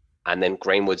 and then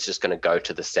Greenwood's just going to go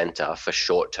to the centre for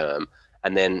short term,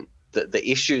 and then the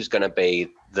issue is going to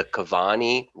be the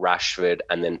Cavani, Rashford,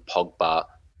 and then Pogba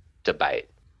debate.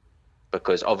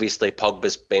 Because obviously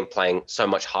Pogba's been playing so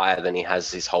much higher than he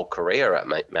has his whole career at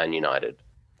Man United.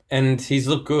 And he's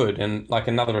looked good. And like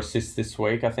another assist this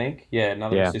week, I think. Yeah,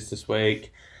 another assist this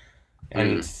week.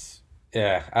 And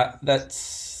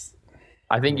that's...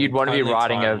 I think you'd want to be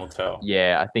riding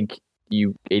I think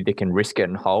you either can risk it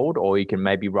and hold or you can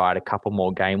maybe ride a couple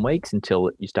more game weeks until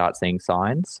you start seeing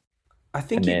signs. I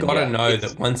think you've got to know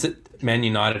that once Man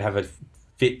United have a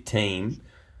fit team,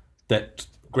 that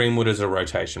Greenwood is a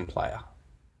rotation player.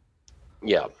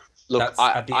 Yeah. Look,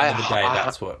 at the end of the day,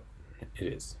 that's what it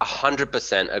is.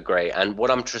 100% agree. And what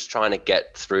I'm just trying to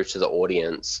get through to the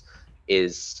audience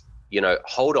is,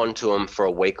 hold on to him for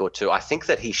a week or two. I think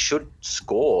that he should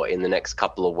score in the next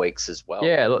couple of weeks as well.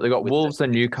 Yeah, look, they've got Wolves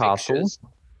and Newcastle,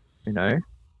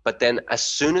 But then as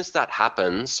soon as that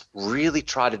happens, really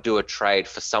try to do a trade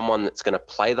for someone that's going to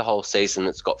play the whole season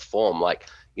that's got form. Like,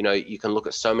 you can look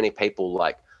at so many people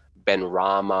like Ben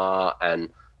Rama and,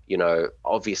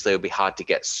 obviously it'll be hard to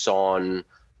get Son,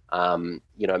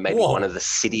 maybe one of the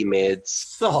City mids.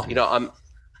 Son.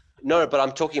 But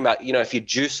I'm talking about, if you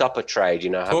juice up a trade,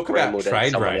 have Greenwood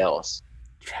and someone else.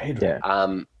 Trade rate.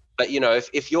 But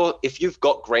if you've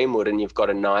got Greenwood and you've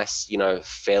got a nice,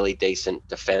 fairly decent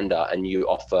defender and you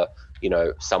offer,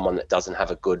 someone that doesn't have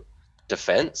a good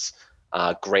defense,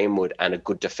 Greenwood and a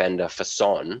good defender for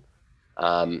Son,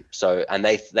 and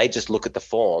they just look at the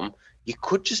form, you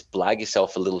could just blag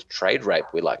yourself a little trade rape,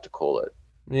 we like to call it.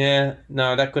 Yeah,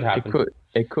 no, that could happen.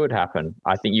 It could happen.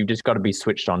 I think you've just got to be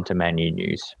switched on to Man U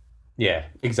news. Yeah,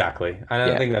 exactly. And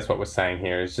I think that's what we're saying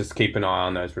here is just keep an eye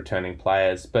on those returning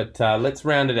players. But let's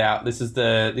round it out. This is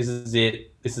it.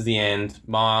 This is the end.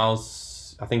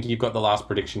 Miles, I think you've got the last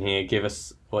prediction here. Give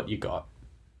us what you got.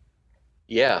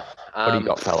 Yeah. What do you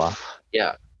got, fella?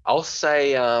 Yeah. I'll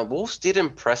say Wolves did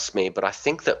impress me, but I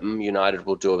think that United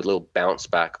will do a little bounce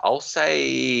back. I'll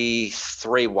say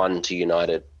 3-1 to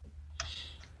United.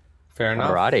 Fair enough.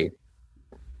 Alrighty.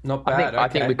 Not bad. I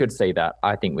think we could see that.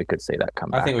 I think we could see that come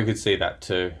back. I think we could see that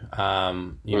too.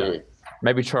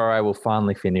 Maybe Traore will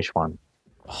finally finish one.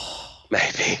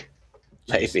 Maybe.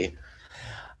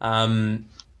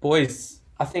 boys,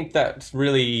 I think that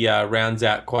really rounds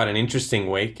out quite an interesting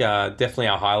week. Definitely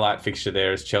our highlight fixture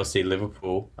there is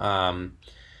Chelsea-Liverpool.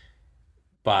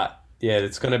 But yeah,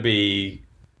 it's going to be...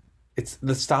 It's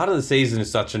the start of the season is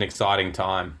such an exciting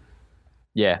time.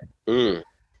 Yeah. Mm.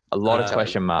 A lot of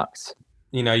question marks.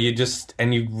 You know, you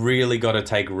really got to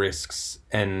take risks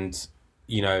and,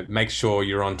 you know, make sure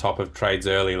you're on top of trades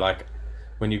early. Like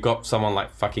when you've got someone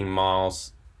like fucking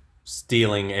Miles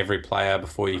stealing every player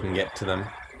before you can get to them,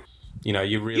 you know,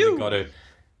 you've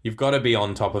got to be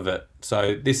on top of it.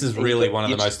 So this is really one of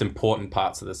the most important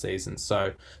parts of the season.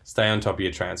 So stay on top of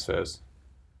your transfers.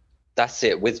 That's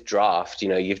it. With draft, you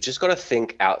know, you've just got to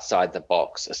think outside the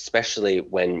box, especially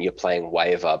when you're playing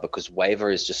waiver, because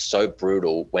waiver is just so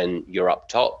brutal when you're up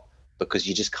top because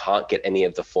you just can't get any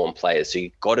of the form players. So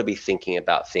you've got to be thinking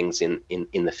about things in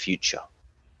the future.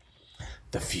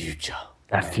 The future.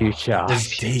 The future.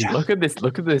 Look at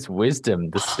this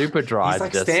wisdom. The super drive. He's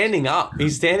like standing up.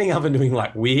 He's standing up and doing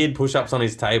like weird push-ups on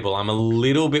his table. I'm a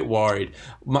little bit worried.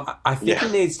 I think he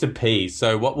needs to pee.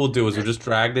 So what we'll do is we'll just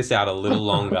drag this out a little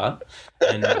longer.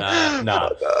 And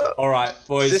all right,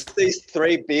 boys. Just these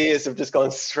 3 beers have just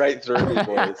gone straight through me,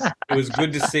 boys. It was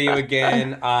good to see you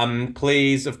again.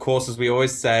 Please, of course, as we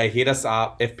always say, hit us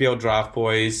up, FPL Draft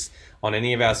Boys, on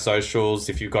any of our socials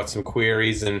if you've got some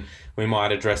queries, and we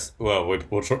might address. Well,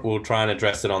 we'll try and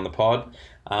address it on the pod.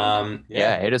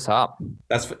 Hit us up.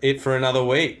 That's it for another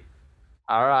week.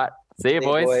 All right, see you,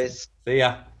 boys. boys. See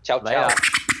ya. Ciao, ciao.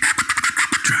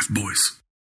 Draft Boys.